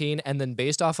 2019, and then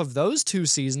based off of those 2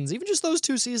 seasons, even just those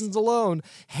 2 seasons alone,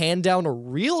 hand down a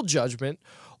real judgment.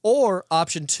 Or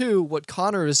option two, what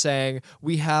Connor is saying,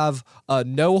 we have a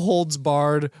no holds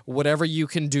barred, whatever you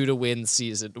can do to win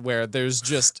season where there's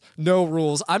just no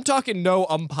rules. I'm talking no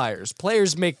umpires.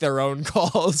 Players make their own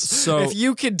calls. So if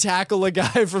you can tackle a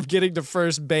guy from getting to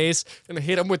first base and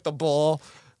hit him with the ball,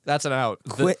 that's an out.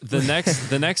 The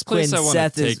next place Quinn, I want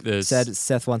Seth to take this.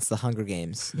 Seth wants the Hunger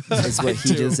Games. Is what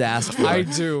he just asked for. I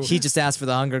do. He just asked for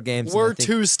the Hunger Games. and I We're think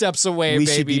 2 steps away, we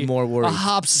baby. should be more worried. A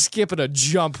hop, skip, and a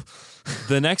jump.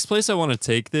 The next place I want to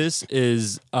take this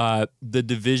is the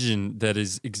division that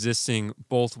is existing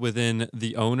both within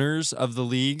the owners of the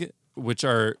league, which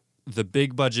are the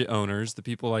big budget owners, the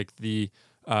people like the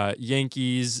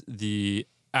Yankees, the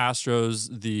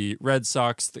Astros, the Red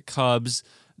Sox, the Cubs,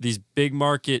 these big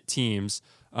market teams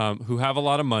who have a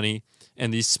lot of money,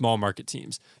 and these small market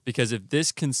teams. Because if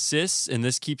this consists and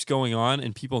this keeps going on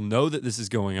and people know that this is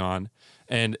going on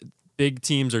and big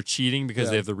teams are cheating because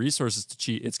they have the resources to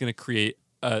cheat, it's going to create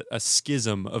a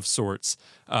schism of sorts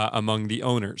among the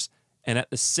owners. And at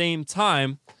the same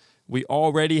time, we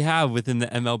already have within the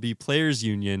MLB Players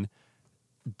Union,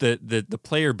 the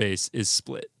player base is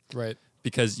split. Right.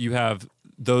 Because you have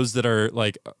those that are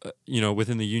like,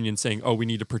 within the union saying, oh, we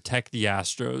need to protect the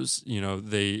Astros.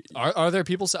 Are there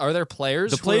people? Are there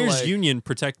players? The who are players like, union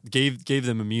gave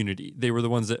them immunity. They were the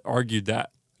ones that argued that.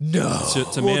 No. To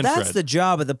Well, Manfred. that's the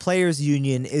job of the players'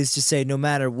 union, is to say no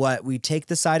matter what, we take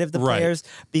the side of the Right. players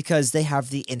because they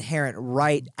have the inherent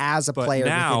right as a But player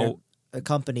now- within a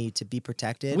company to be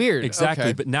protected. Weird. Exactly.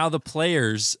 Okay. But now the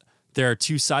players, there are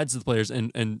two sides of the players,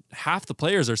 and half the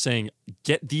players are saying,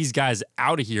 get these guys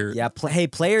out of here. Yeah, hey,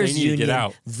 players' They need to union, get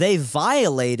out. they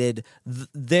violated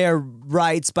their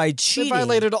rights by They cheating.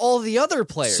 violated all the other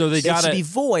players. So they It should gotta be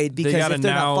void because gotta if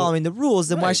they're now- not following the rules,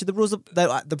 then why Right. should the rules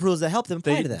that help them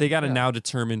apply to them? they got to now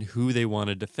determine who they want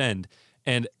to defend.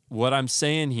 And what I'm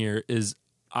saying here is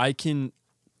I can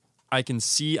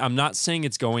see, I'm not saying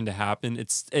it's going to happen.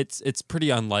 It's pretty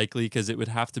unlikely because it would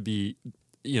have to be,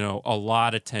 a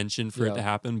lot of tension for it Yeah. to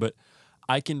happen, but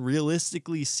I can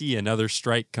realistically see another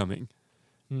strike coming.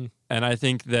 And I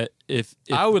think that if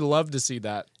I would love to see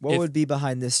that. What if- would be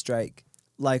behind this strike?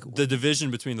 Like, the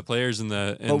division between the players and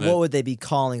but what would they be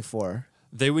calling for?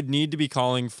 they would need to be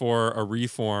calling for a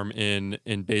reform in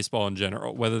baseball in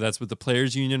general, whether that's with the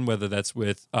players union, whether that's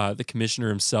with the commissioner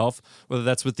himself, whether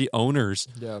that's with the owners.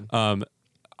 Yeah.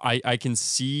 I can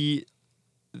see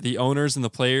the owners and the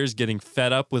players getting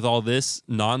fed up with all this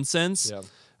nonsense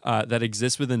that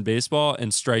exists within baseball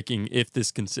and striking if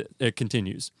this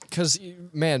continues. Because,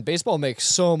 man, baseball makes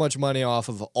so much money off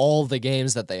of all the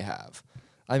games that they have.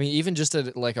 I mean, even just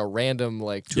a random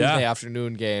Tuesday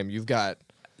afternoon game, you've got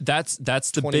That's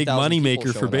the 20,000 big money people maker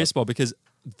for showing up. baseball because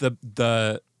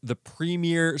the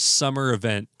premier summer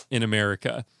event in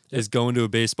America is going to a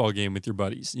baseball game with your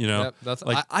buddies. Yep, that's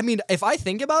like I mean, if I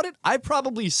think about it, I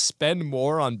probably spend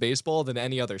more on baseball than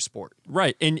any other sport.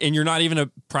 right, and you're not even a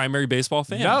primary baseball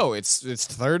fan. No, it's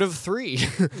third of three.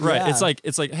 right. Yeah.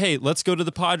 It's like, hey, let's go to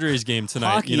the Padres game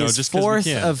tonight. Hockey is just 'cause we fourth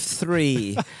can. of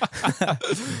 3.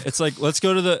 It's like let's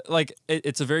go to the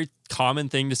it's a very common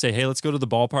thing to say, hey, let's go to the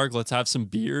ballpark, let's have some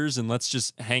beers, and let's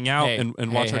just hang out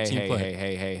and watch our team play.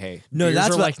 Hey. No, Beers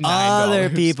that's are what like $9. other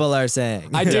people are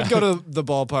saying. I did go to the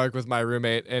ballpark with my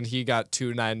roommate, and he got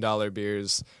 2 $9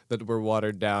 beers that were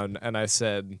watered down, and I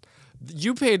said,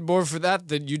 "You paid more for that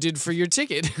than you did for your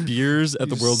ticket." Beers at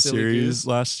the You World silly Series goose.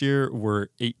 last year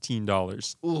were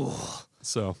 $18. Ooh.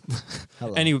 So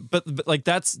Hello. anyway, but like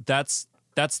that's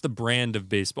the brand of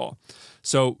baseball.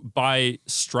 So by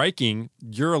striking,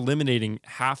 you're eliminating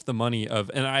half the money of,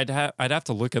 and I'd have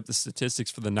to look up the statistics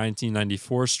for the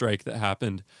 1994 strike that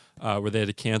happened, where they had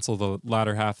to cancel the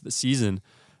latter half of the season.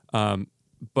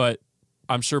 But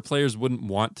I'm sure players wouldn't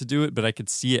want to do it, but I could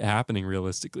see it happening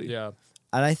realistically. Yeah.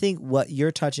 And I think what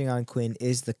you're touching on, Quinn,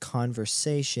 is the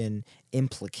conversation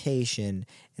implication,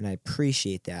 and I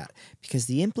appreciate that because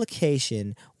the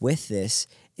implication with this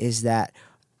is that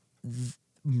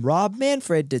Rob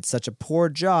Manfred did such a poor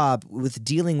job with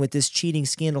dealing with this cheating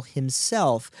scandal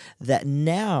himself that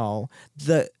now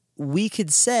we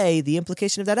could say the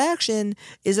implication of that action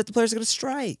is that the players are going to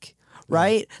strike,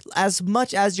 right? As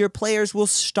much as your players will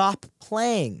stop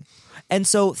playing. And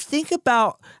so think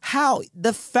about how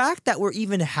the fact that we're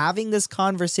even having this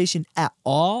conversation at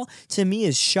all, to me,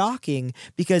 is shocking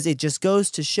because it just goes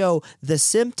to show the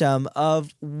symptom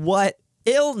of what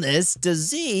illness,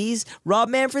 disease Rob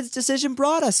Manfred's decision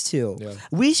brought us to. Yeah.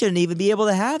 We shouldn't even be able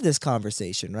to have this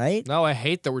conversation, right? No, I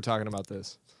hate that we're talking about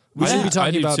this. We I should do- be talking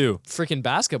I do about too. freaking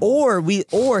basketball. Or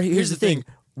here's the the thing.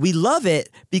 thing. We love it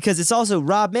because it's also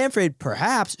Rob Manfred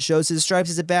perhaps shows his stripes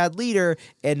as a bad leader,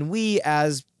 and we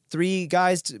as three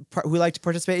guys who like to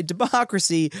participate in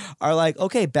democracy are like,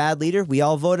 okay, bad leader, we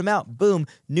all vote him out. Boom,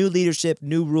 new leadership,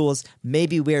 new rules.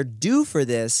 Maybe we're due for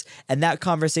this, and that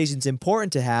conversation's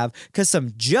important to have because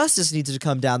some justice needs to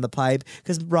come down the pipe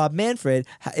because Rob Manfred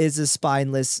is a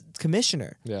spineless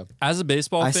commissioner. yeah. As a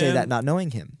baseball I fan, say that not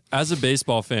knowing him. as a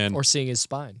baseball fan, Or seeing his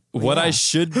spine. what yeah. I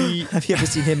should be. Have you ever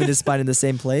seen him and his spine in the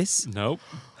same place? Nope,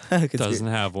 Conspiracy. doesn't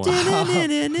have one.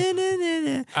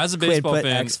 As a Quinn, baseball put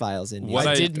fan, X-Files in. what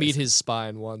I I- did meet his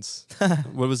spine once.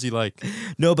 what was he like?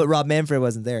 No, but Rob Manfred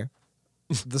wasn't there.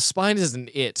 The spine isn't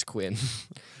it, Quinn.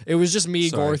 It was just me,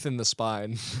 Sorry. Gorth, in the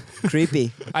spine.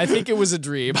 Creepy. I think it was a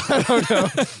dream. I don't know.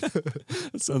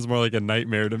 That sounds more like a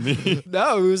nightmare to me.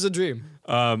 No, it was a dream.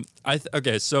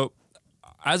 Okay, so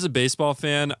as a baseball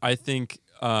fan, I think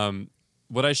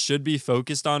what I should be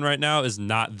focused on right now is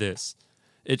not this.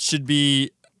 It should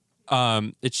be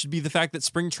the fact that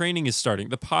spring training is starting.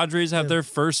 The Padres have their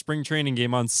first spring training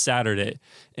game on Saturday,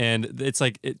 and it's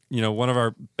like one of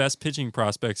our best pitching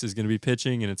prospects is going to be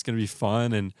pitching, and it's going to be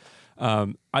fun, and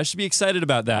I should be excited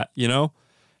about that.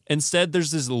 Instead,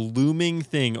 there's this looming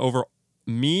thing over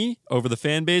me, over the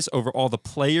fan base, over all the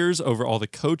players, over all the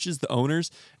coaches, the owners,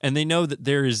 and they know that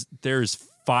there is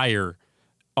fire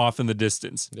off in the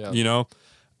distance. Yeah.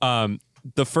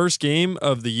 The first game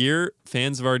of the year,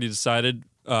 fans have already decided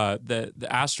that the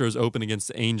Astros open against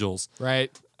the Angels. Right.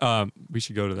 We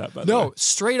should go to that, by the way. No,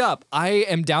 straight up. I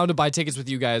am down to buy tickets with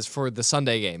you guys for the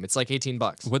Sunday game. It's like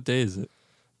 $18. What day is it?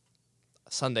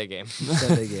 Sunday game.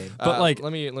 Sunday game. But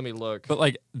let me look.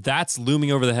 But that's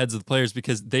looming over the heads of the players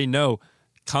because they know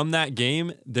come that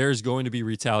game, there's going to be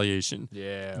retaliation.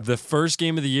 Yeah. The first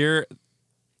game of the year,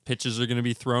 pitches are going to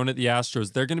be thrown at the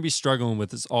Astros. They're going to be struggling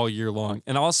with this all year long.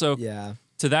 And also, Yeah.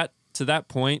 to that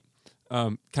point,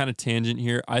 kind of tangent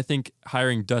here, I think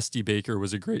hiring Dusty Baker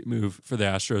was a great move for the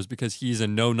Astros because he's a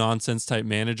no-nonsense type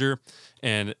manager.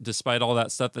 And despite all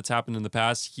that stuff that's happened in the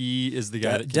past, he is the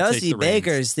guy that can Dusty take the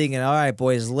Baker reins. is thinking, all right,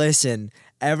 boys, listen,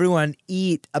 everyone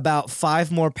eat about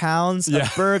 5 more pounds Yeah.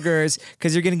 of burgers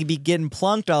because you're going to be getting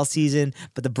plunked all season.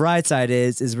 But the bright side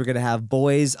is we're going to have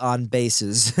boys on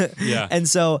bases. Yeah. And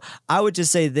so I would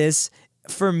just say this,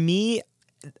 for me,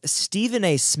 Stephen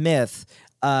A. Smith,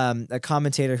 a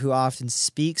commentator who often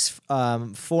speaks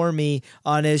for me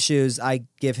on issues. I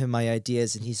give him my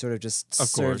ideas and he sort of just Of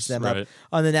serves course, them right. up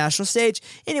on the national stage.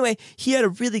 Anyway, he had a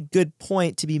really good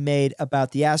point to be made about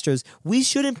the Astros. We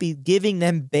shouldn't be giving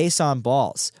them base on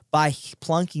balls by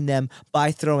plunking them,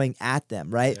 by throwing at them,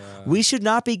 right? We should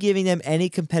not be giving them any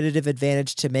competitive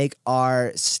advantage to make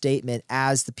our statement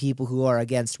as the people who are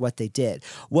against what they did.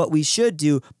 What we should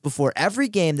do before every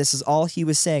game, this is all he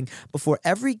was saying, before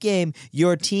every game,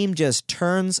 your team just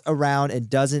turns around and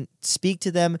doesn't speak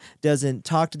to them, doesn't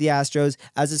talk to the Astros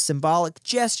as a symbolic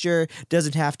gesture,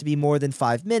 doesn't have to be more than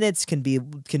 5 minutes, can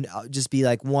just be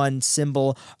like one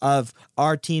symbol of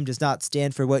our team does not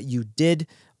stand for what you did.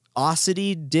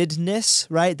 Didness,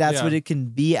 right? That's Yeah. what it can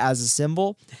be as a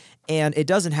symbol. And it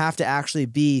doesn't have to actually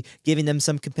be giving them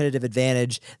some competitive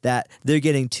advantage that they're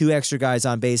getting 2 extra guys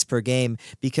on base per game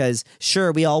because,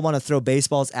 sure, we all want to throw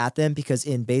baseballs at them because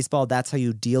in baseball, that's how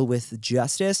you deal with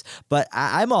justice. But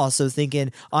I'm also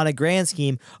thinking on a grand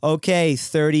scheme, okay,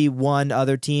 31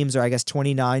 other teams, or I guess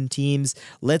 29 teams,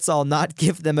 let's all not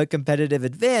give them a competitive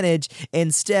advantage.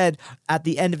 Instead, at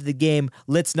the end of the game,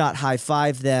 let's not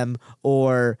high-five them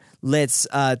or let's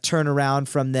turn around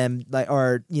from them,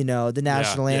 or the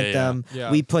national anthem. Yeah.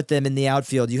 We put them in the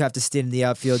outfield. You have to stand in the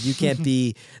outfield. You can't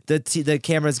be the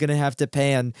camera's going to have to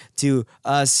pan to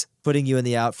us putting you in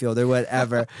the outfield or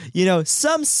whatever.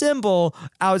 Some symbol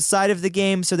outside of the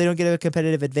game so they don't get a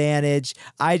competitive advantage.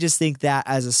 I just think that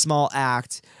as a small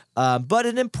act, but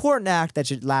an important act that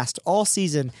should last all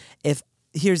season.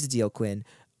 Here's the deal, Quinn.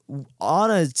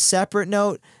 On a separate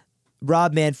note,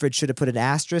 Rob Manfred should have put an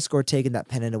asterisk or taken that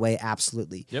pennant away.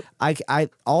 Absolutely. Yep. I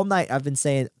all night I've been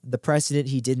saying the precedent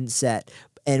he didn't set.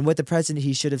 And what the precedent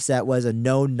he should have set was a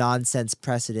no-nonsense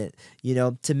precedent,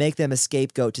 to make them a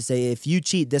scapegoat, to say, if you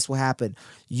cheat, this will happen.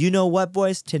 You know what,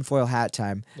 boys? Tinfoil hat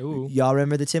time. Ooh. Y'all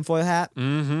remember the tinfoil hat?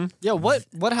 Mm-hmm. Yeah, what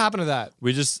happened to that?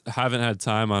 We just haven't had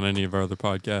time on any of our other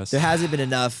podcasts. There hasn't been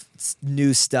enough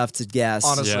new stuff to guess.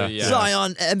 Honestly, yeah.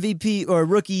 Zion MVP or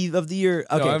Rookie of the Year.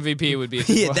 Okay. No, MVP would be.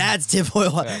 Yeah, that's tinfoil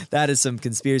hat. Yeah. That is some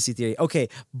conspiracy theory. Okay,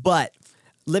 but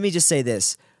let me just say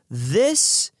this.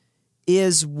 This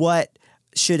is what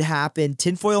should happen,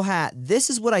 tinfoil hat, this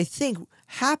is what I think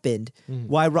happened,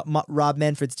 why Rob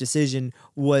Manfred's decision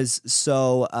was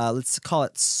so, let's call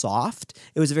it soft.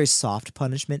 It was a very soft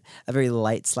punishment, a very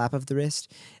light slap of the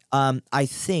wrist. I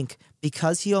think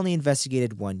because he only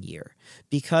investigated 1 year,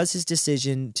 because his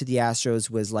decision to the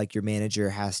Astros was like your manager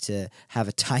has to have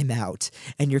a timeout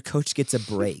and your coach gets a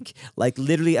break, like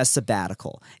literally a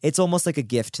sabbatical. It's almost like a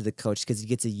gift to the coach because he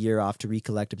gets a year off to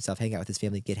recollect himself, hang out with his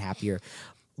family, get happier,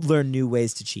 learn new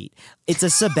ways to cheat. It's a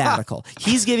sabbatical.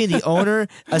 He's giving the owner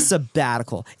a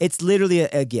sabbatical. It's literally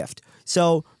a gift.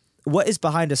 So what is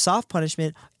behind a soft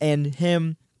punishment and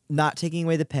him not taking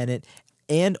away the pennant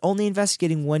and only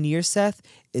investigating 1 year, Seth,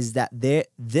 is that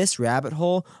this rabbit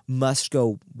hole must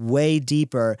go way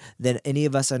deeper than any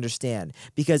of us understand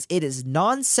because it is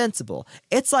nonsensical.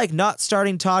 It's like not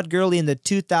starting Todd Gurley in the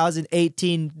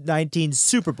 2018-19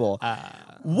 Super Bowl.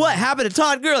 What happened to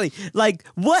Todd Gurley? Like,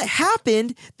 what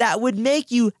happened that would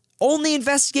make you only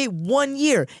investigate 1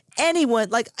 year? Anyone,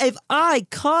 like if I,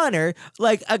 Connor,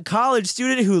 like a college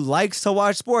student who likes to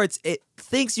watch sports, it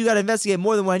thinks you got to investigate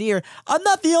more than 1 year. I'm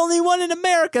not the only one in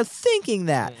America thinking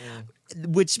that.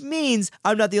 Which means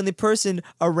I'm not the only person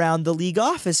around the league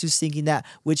office who's thinking that,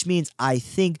 which means I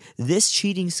think this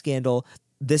cheating scandal,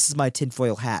 this is my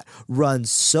tinfoil hat,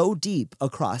 runs so deep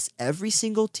across every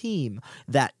single team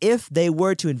that if they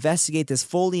were to investigate this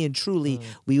fully and truly,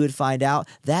 we would find out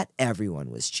that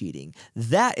everyone was cheating.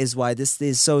 That is why this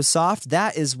is so soft.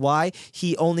 That is why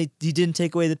he didn't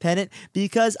take away the pennant,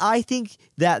 because I think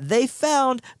that they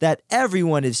found that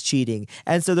everyone is cheating.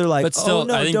 And so they're like, But still, oh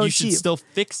no, I think don't you should cheat. still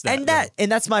fix that.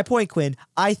 And that's my point, Quinn.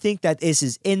 I think that this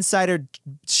is insider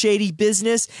shady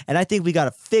business, and I think we got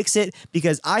to fix it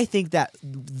because I think that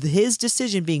his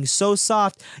decision being so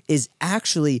soft is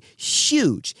actually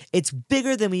huge. It's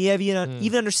bigger than we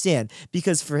even understand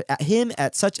because for him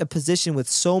at such a position with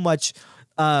so much,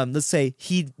 let's say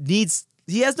he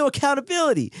has no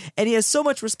accountability and he has so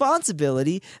much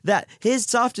responsibility that his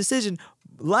soft decision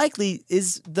likely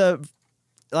is the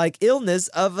illness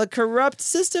of a corrupt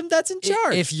system that's in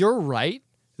charge. If you're right,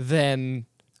 then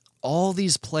all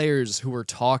these players who are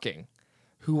talking,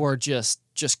 who are just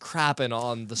crapping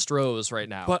on the Stros right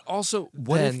now. But also,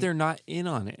 what if they're not in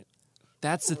on it?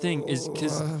 That's the thing, is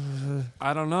because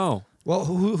I don't know. Well,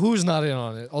 who's not in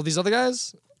on it? All these other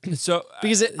guys? So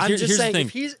Because I'm just here's saying, the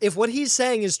thing. if what he's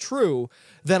saying is true,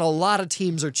 then a lot of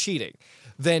teams are cheating.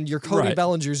 Then your Cody Right.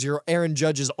 Bellingers, your Aaron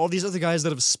Judges, all these other guys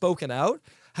that have spoken out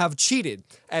have cheated.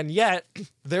 And yet,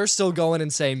 they're still going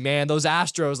and saying, man, those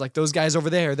Astros, like those guys over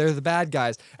there, they're the bad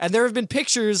guys. And there have been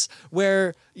pictures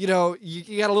where, you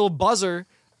got a little buzzer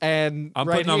and I'm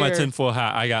right putting on my here- tinfoil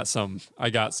hat. I got some.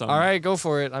 All right, go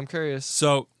for it. I'm curious.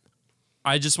 So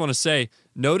I just want to say,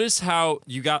 notice how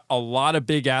you got a lot of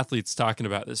big athletes talking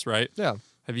about this, right? Yeah.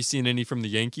 Have you seen any from the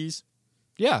Yankees?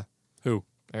 Yeah. Who?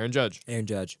 Aaron Judge. Aaron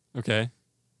Judge. Okay.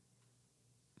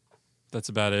 That's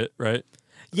about it, right?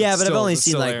 Yeah, but I've only it's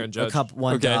seen still like Aaron a Judge. couple,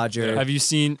 one Okay. Dodger. Have you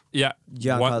seen,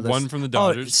 one from the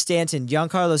Dodgers? Oh, Stanton.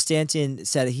 Giancarlo Stanton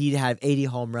said he'd have 80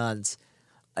 home runs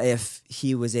if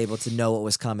he was able to know what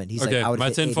was coming. He's okay, like, I would my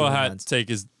hit 80 tinfoil home hat runs. take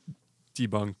is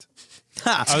debunked.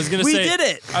 Ha, I was gonna we say did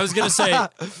it. I was gonna say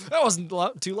That wasn't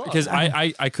too long. because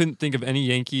I couldn't think of any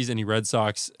Yankees, any Red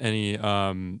Sox, any. You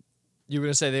were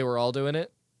gonna say they were all doing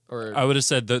it, or I would have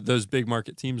said that those big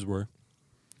market teams were.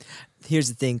 Here's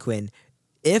the thing, Quinn.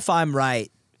 If I'm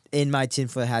right in my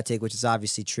tinfoil hat take, which is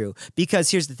obviously true, because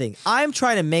here's the thing. I'm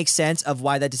trying to make sense of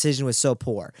why that decision was so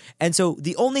poor. And so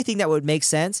the only thing that would make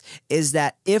sense is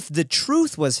that if the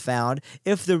truth was found,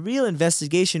 if the real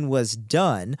investigation was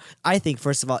done, I think,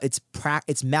 first of all,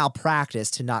 it's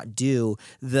malpractice to not do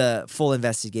the full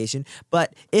investigation.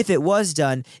 But if it was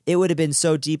done, it would have been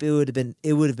so deep, it would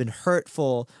have been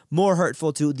hurtful, more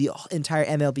hurtful to the entire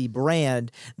MLB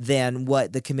brand than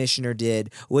what the commissioner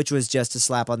did, which was just a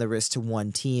slap on the wrist to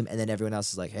one team. And then everyone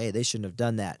else is like, hey, they shouldn't have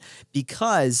done that.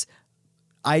 Because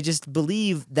I just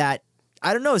believe that,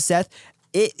 I don't know, Seth,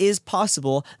 it is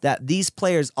possible that these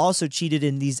players also cheated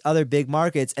in these other big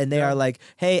markets and they are like,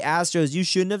 hey, Astros, you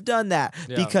shouldn't have done that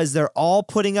because they're all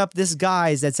putting up this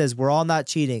guise that says we're all not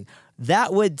cheating.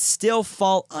 That would still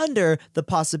fall under the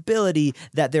possibility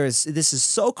that this is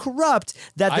so corrupt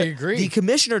that I agree. the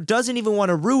commissioner doesn't even want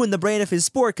to ruin the brand of his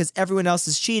sport because everyone else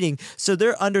is cheating. So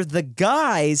they're under the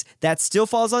guise that still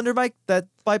falls under by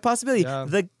possibility. Yeah.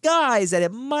 The guise that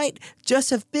it might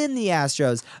just have been the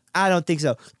Astros. I don't think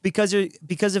so. Because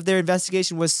if their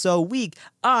investigation was so weak,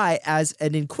 I, as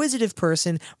an inquisitive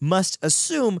person, must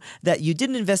assume that you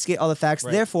didn't investigate all the facts.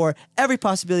 Right. Therefore, every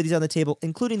possibility is on the table,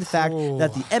 including the fact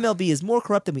that the MLB is more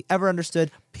corrupt than we ever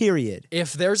understood, period.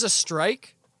 if there's a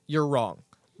strike, you're wrong.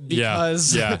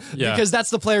 because Yeah. because that's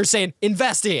the player saying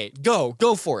investigate, go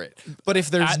for it. But if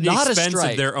there's At not the a expense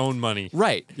strike, of their own money.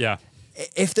 right? Yeah.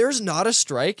 If there's not a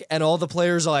strike and all the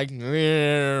players are like,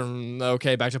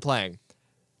 okay, back to playing.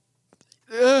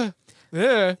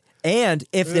 And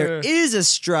if there is a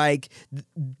strike,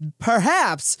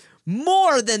 perhaps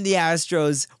more than the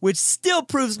Astros, which still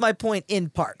proves my point in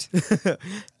part.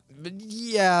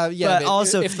 Yeah. But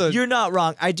also, if the you're not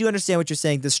wrong. I do understand what you're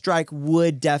saying. The strike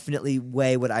would definitely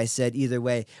weigh what I said either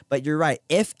way. But you're right.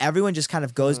 If everyone just kind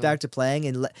of goes back to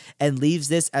playing and leaves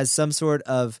this as some sort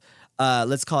of,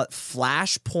 let's call it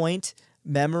flashpoint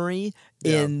memory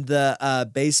in the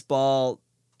baseball,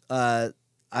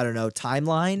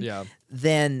 timeline,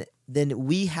 then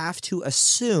we have to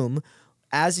assume,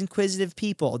 as inquisitive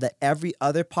people, that every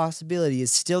other possibility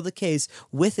is still the case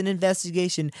with an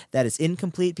investigation that is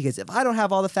incomplete, because if I don't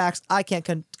have all the facts, I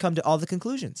can't come to all the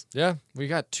conclusions. Yeah, we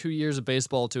got 2 years of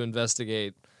baseball to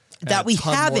investigate. That we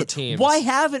haven't. Teams. Why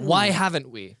haven't we? Why haven't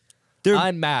we?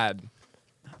 I'm mad.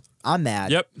 I'm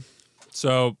mad. Yep.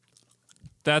 So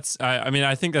that's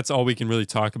I think that's all we can really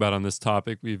talk about on this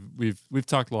topic. We've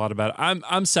talked a lot about it.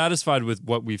 I'm satisfied with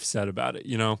what we've said about it,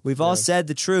 you know. We've all said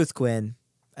the truth, Quinn.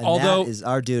 And Although that is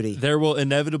our duty. There will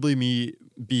inevitably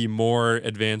be more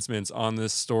advancements on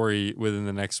this story within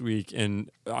the next week,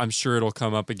 and I'm sure it'll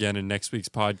come up again in next week's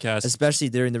podcast. Especially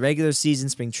during the regular season,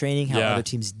 spring training, how other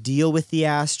teams deal with the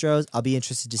Astros. I'll be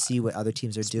interested to see what other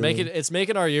teams are doing. It's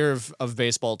making our year of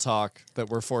baseball talk that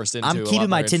we're forced into. I'm keeping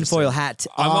my tinfoil hat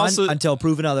on until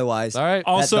proven otherwise. All right.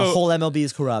 Also, the whole MLB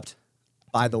is corrupt,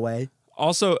 by the way.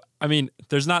 Also, I mean,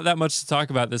 there's not that much to talk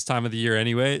about this time of the year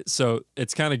anyway, so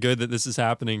it's kind of good that this is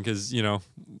happening because, you know,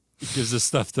 it gives us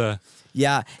stuff to...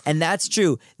 Yeah, and that's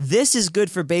true. This is good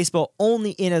for baseball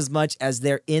only in as much as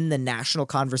they're in the national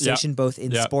conversation, both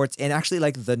in sports and actually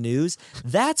like the news.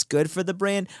 That's good for the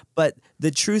brand, but the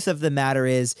truth of the matter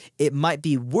is it might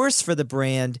be worse for the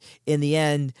brand in the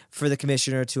end for the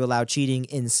commissioner to allow cheating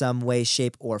in some way,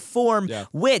 shape, or form,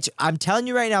 which I'm telling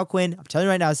you right now, Quinn, I'm telling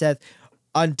you right now, Seth,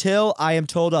 until I am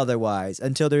told otherwise,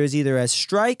 until there is either a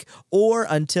strike or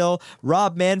until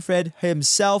Rob Manfred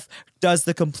himself does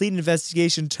the complete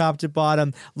investigation top to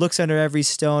bottom, looks under every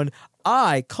stone,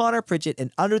 I, Connor Pritchett,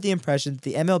 am under the impression that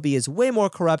the MLB is way more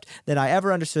corrupt than I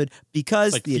ever understood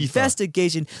because like the FIFA.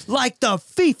 investigation, like the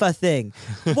FIFA thing.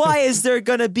 Why is there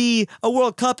going to be a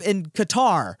World Cup in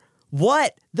Qatar?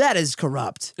 What? That is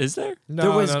corrupt. Is there? No,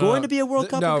 There was going to be a World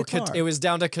Cup in Qatar. It was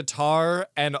down to Qatar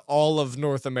and all of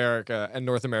North America, and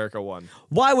North America won.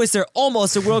 Why was there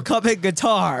almost a World Cup in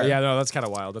Qatar? Yeah, no, that's kind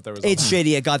of wild that there was. It's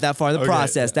shady it got that far in the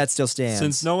process. That still stands.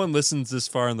 Since no one listens this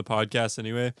far in the podcast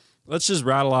anyway, let's just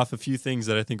rattle off a few things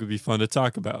that I think would be fun to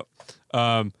talk about.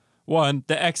 One,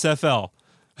 the XFL.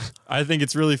 I think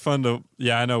it's really fun to.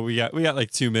 Yeah, I know we got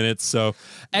like 2 minutes. So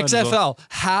XFL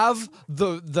have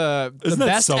the Isn't that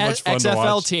best so much fun to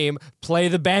XFL watch? team play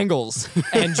the Bengals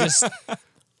and just.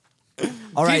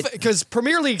 All right. Because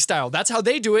Premier League style, that's how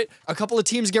they do it. A couple of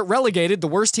teams get relegated. The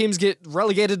worst teams get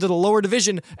relegated to the lower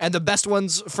division, and the best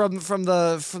ones from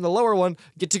the lower one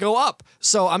get to go up.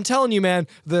 So I'm telling you, man,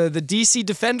 the DC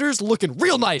Defenders looking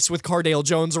real nice with Cardale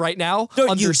Jones right now. Don't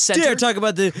under you center. dare talk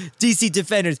about the DC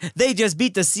Defenders. They just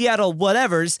beat the Seattle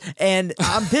whatevers, and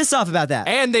I'm pissed off about that.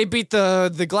 And they beat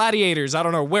the Gladiators. I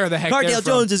don't know where the heck they're Cardale from.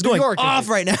 Jones is New going York, off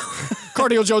right now.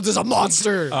 Cardale Jones is a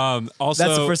monster. Also,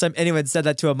 That's the first time anyone said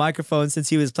that to a microphone since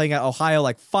he was playing at Ohio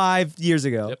like 5 years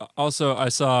ago. Also, I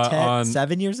saw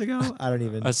 7 years ago? I don't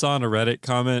even. I saw on a Reddit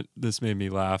comment. This made me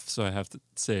laugh, so I have to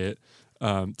say it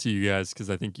to you guys because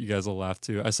I think you guys will laugh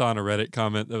too. I saw on a Reddit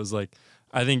comment that was like,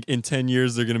 I think in 10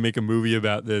 years they're going to make a movie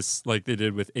about this like they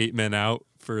did with 8 Men Out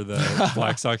for the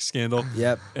Black Sox scandal.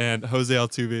 Yep. And Jose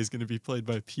Altuve is going to be played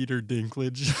by Peter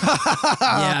Dinklage.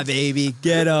 Yeah, baby.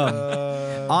 Get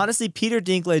him. Honestly, Peter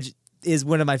Dinklage is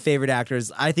one of my favorite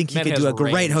actors. I think he Man could has do a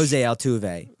great range. Jose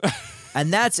Altuve.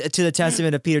 And that's to the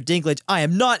testament of Peter Dinklage. I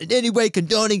am not in any way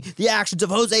condoning the actions of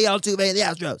Jose Altuve and the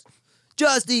Astros.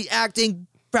 Just the acting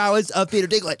prowess of Peter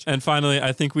Dinklage. And finally,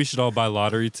 I think we should all buy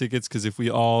lottery tickets because if we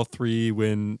all three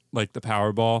win like the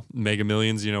Powerball, Mega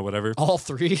Millions, you know, whatever. All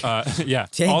three. Yeah,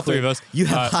 Dang, all three Quinn, of us. You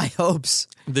have high hopes.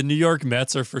 The New York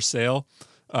Mets are for sale.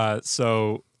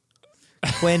 So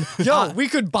Quinn. Yo, we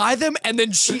could buy them and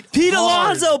then cheat. Pete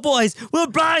hard. Alonso, boys. We're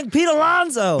buying Pete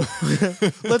Alonso.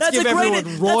 That's give a great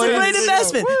everyone royalties.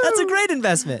 investment. That's a great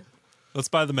investment. let's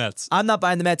buy the Mets. I'm not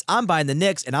buying the Mets. I'm buying the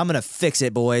Knicks, and I'm gonna fix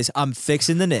it, boys. I'm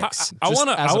fixing the Knicks. I Just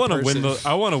want as a to win person.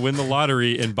 I want to win the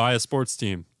lottery and buy a sports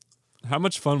team. How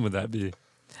much fun would that be?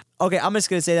 Okay, I'm just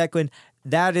gonna say that, Quinn.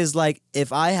 that is like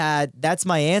if I had. That's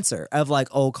my answer of like,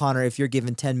 oh, Connor, if you're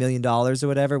given $10 million or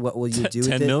whatever, what will you do with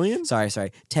it? 10 million? Sorry,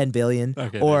 10 billion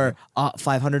Okay, or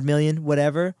 500 million,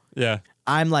 whatever. Yeah.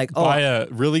 I'm like, oh, Buy a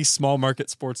really small market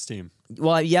sports team.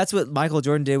 well, yeah, that's what Michael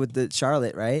Jordan did with the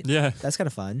Charlotte, right? Yeah. That's kind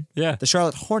of fun. Yeah. The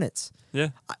Charlotte Hornets. Yeah.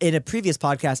 In a previous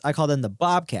podcast, I called them the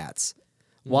Bobcats.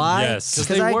 Why? Yes. 'Cause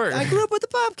they were. I grew up with the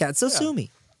Bobcats, so sue me.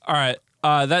 All right.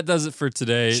 That does it for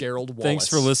today. Gerald Thanks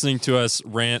for Wallace. listening to us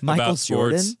rant Michael about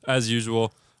sports Jordan? as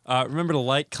usual. Remember to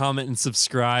like, comment, and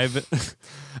subscribe.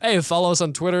 Hey, follow us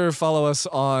on Twitter. Follow us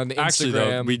on Instagram. Actually,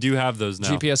 though, we do have those now.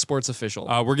 GPS Sports Official.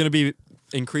 We're going to be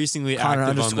increasingly Connor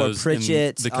active on those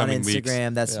Pritchett in the on coming Instagram.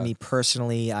 weeks. That's Yeah. me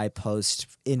personally. I post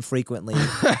infrequently.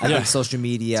 I think social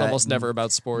media. it's almost never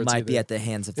about sports. might either. be at the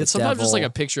hands of the It's sometimes just like a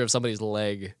devil, picture of somebody's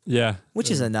leg. Yeah.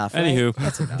 which is enough. right?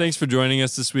 Anywho, thanks for joining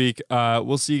us this week.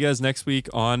 We'll see you guys next week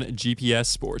on GPS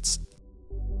Sports.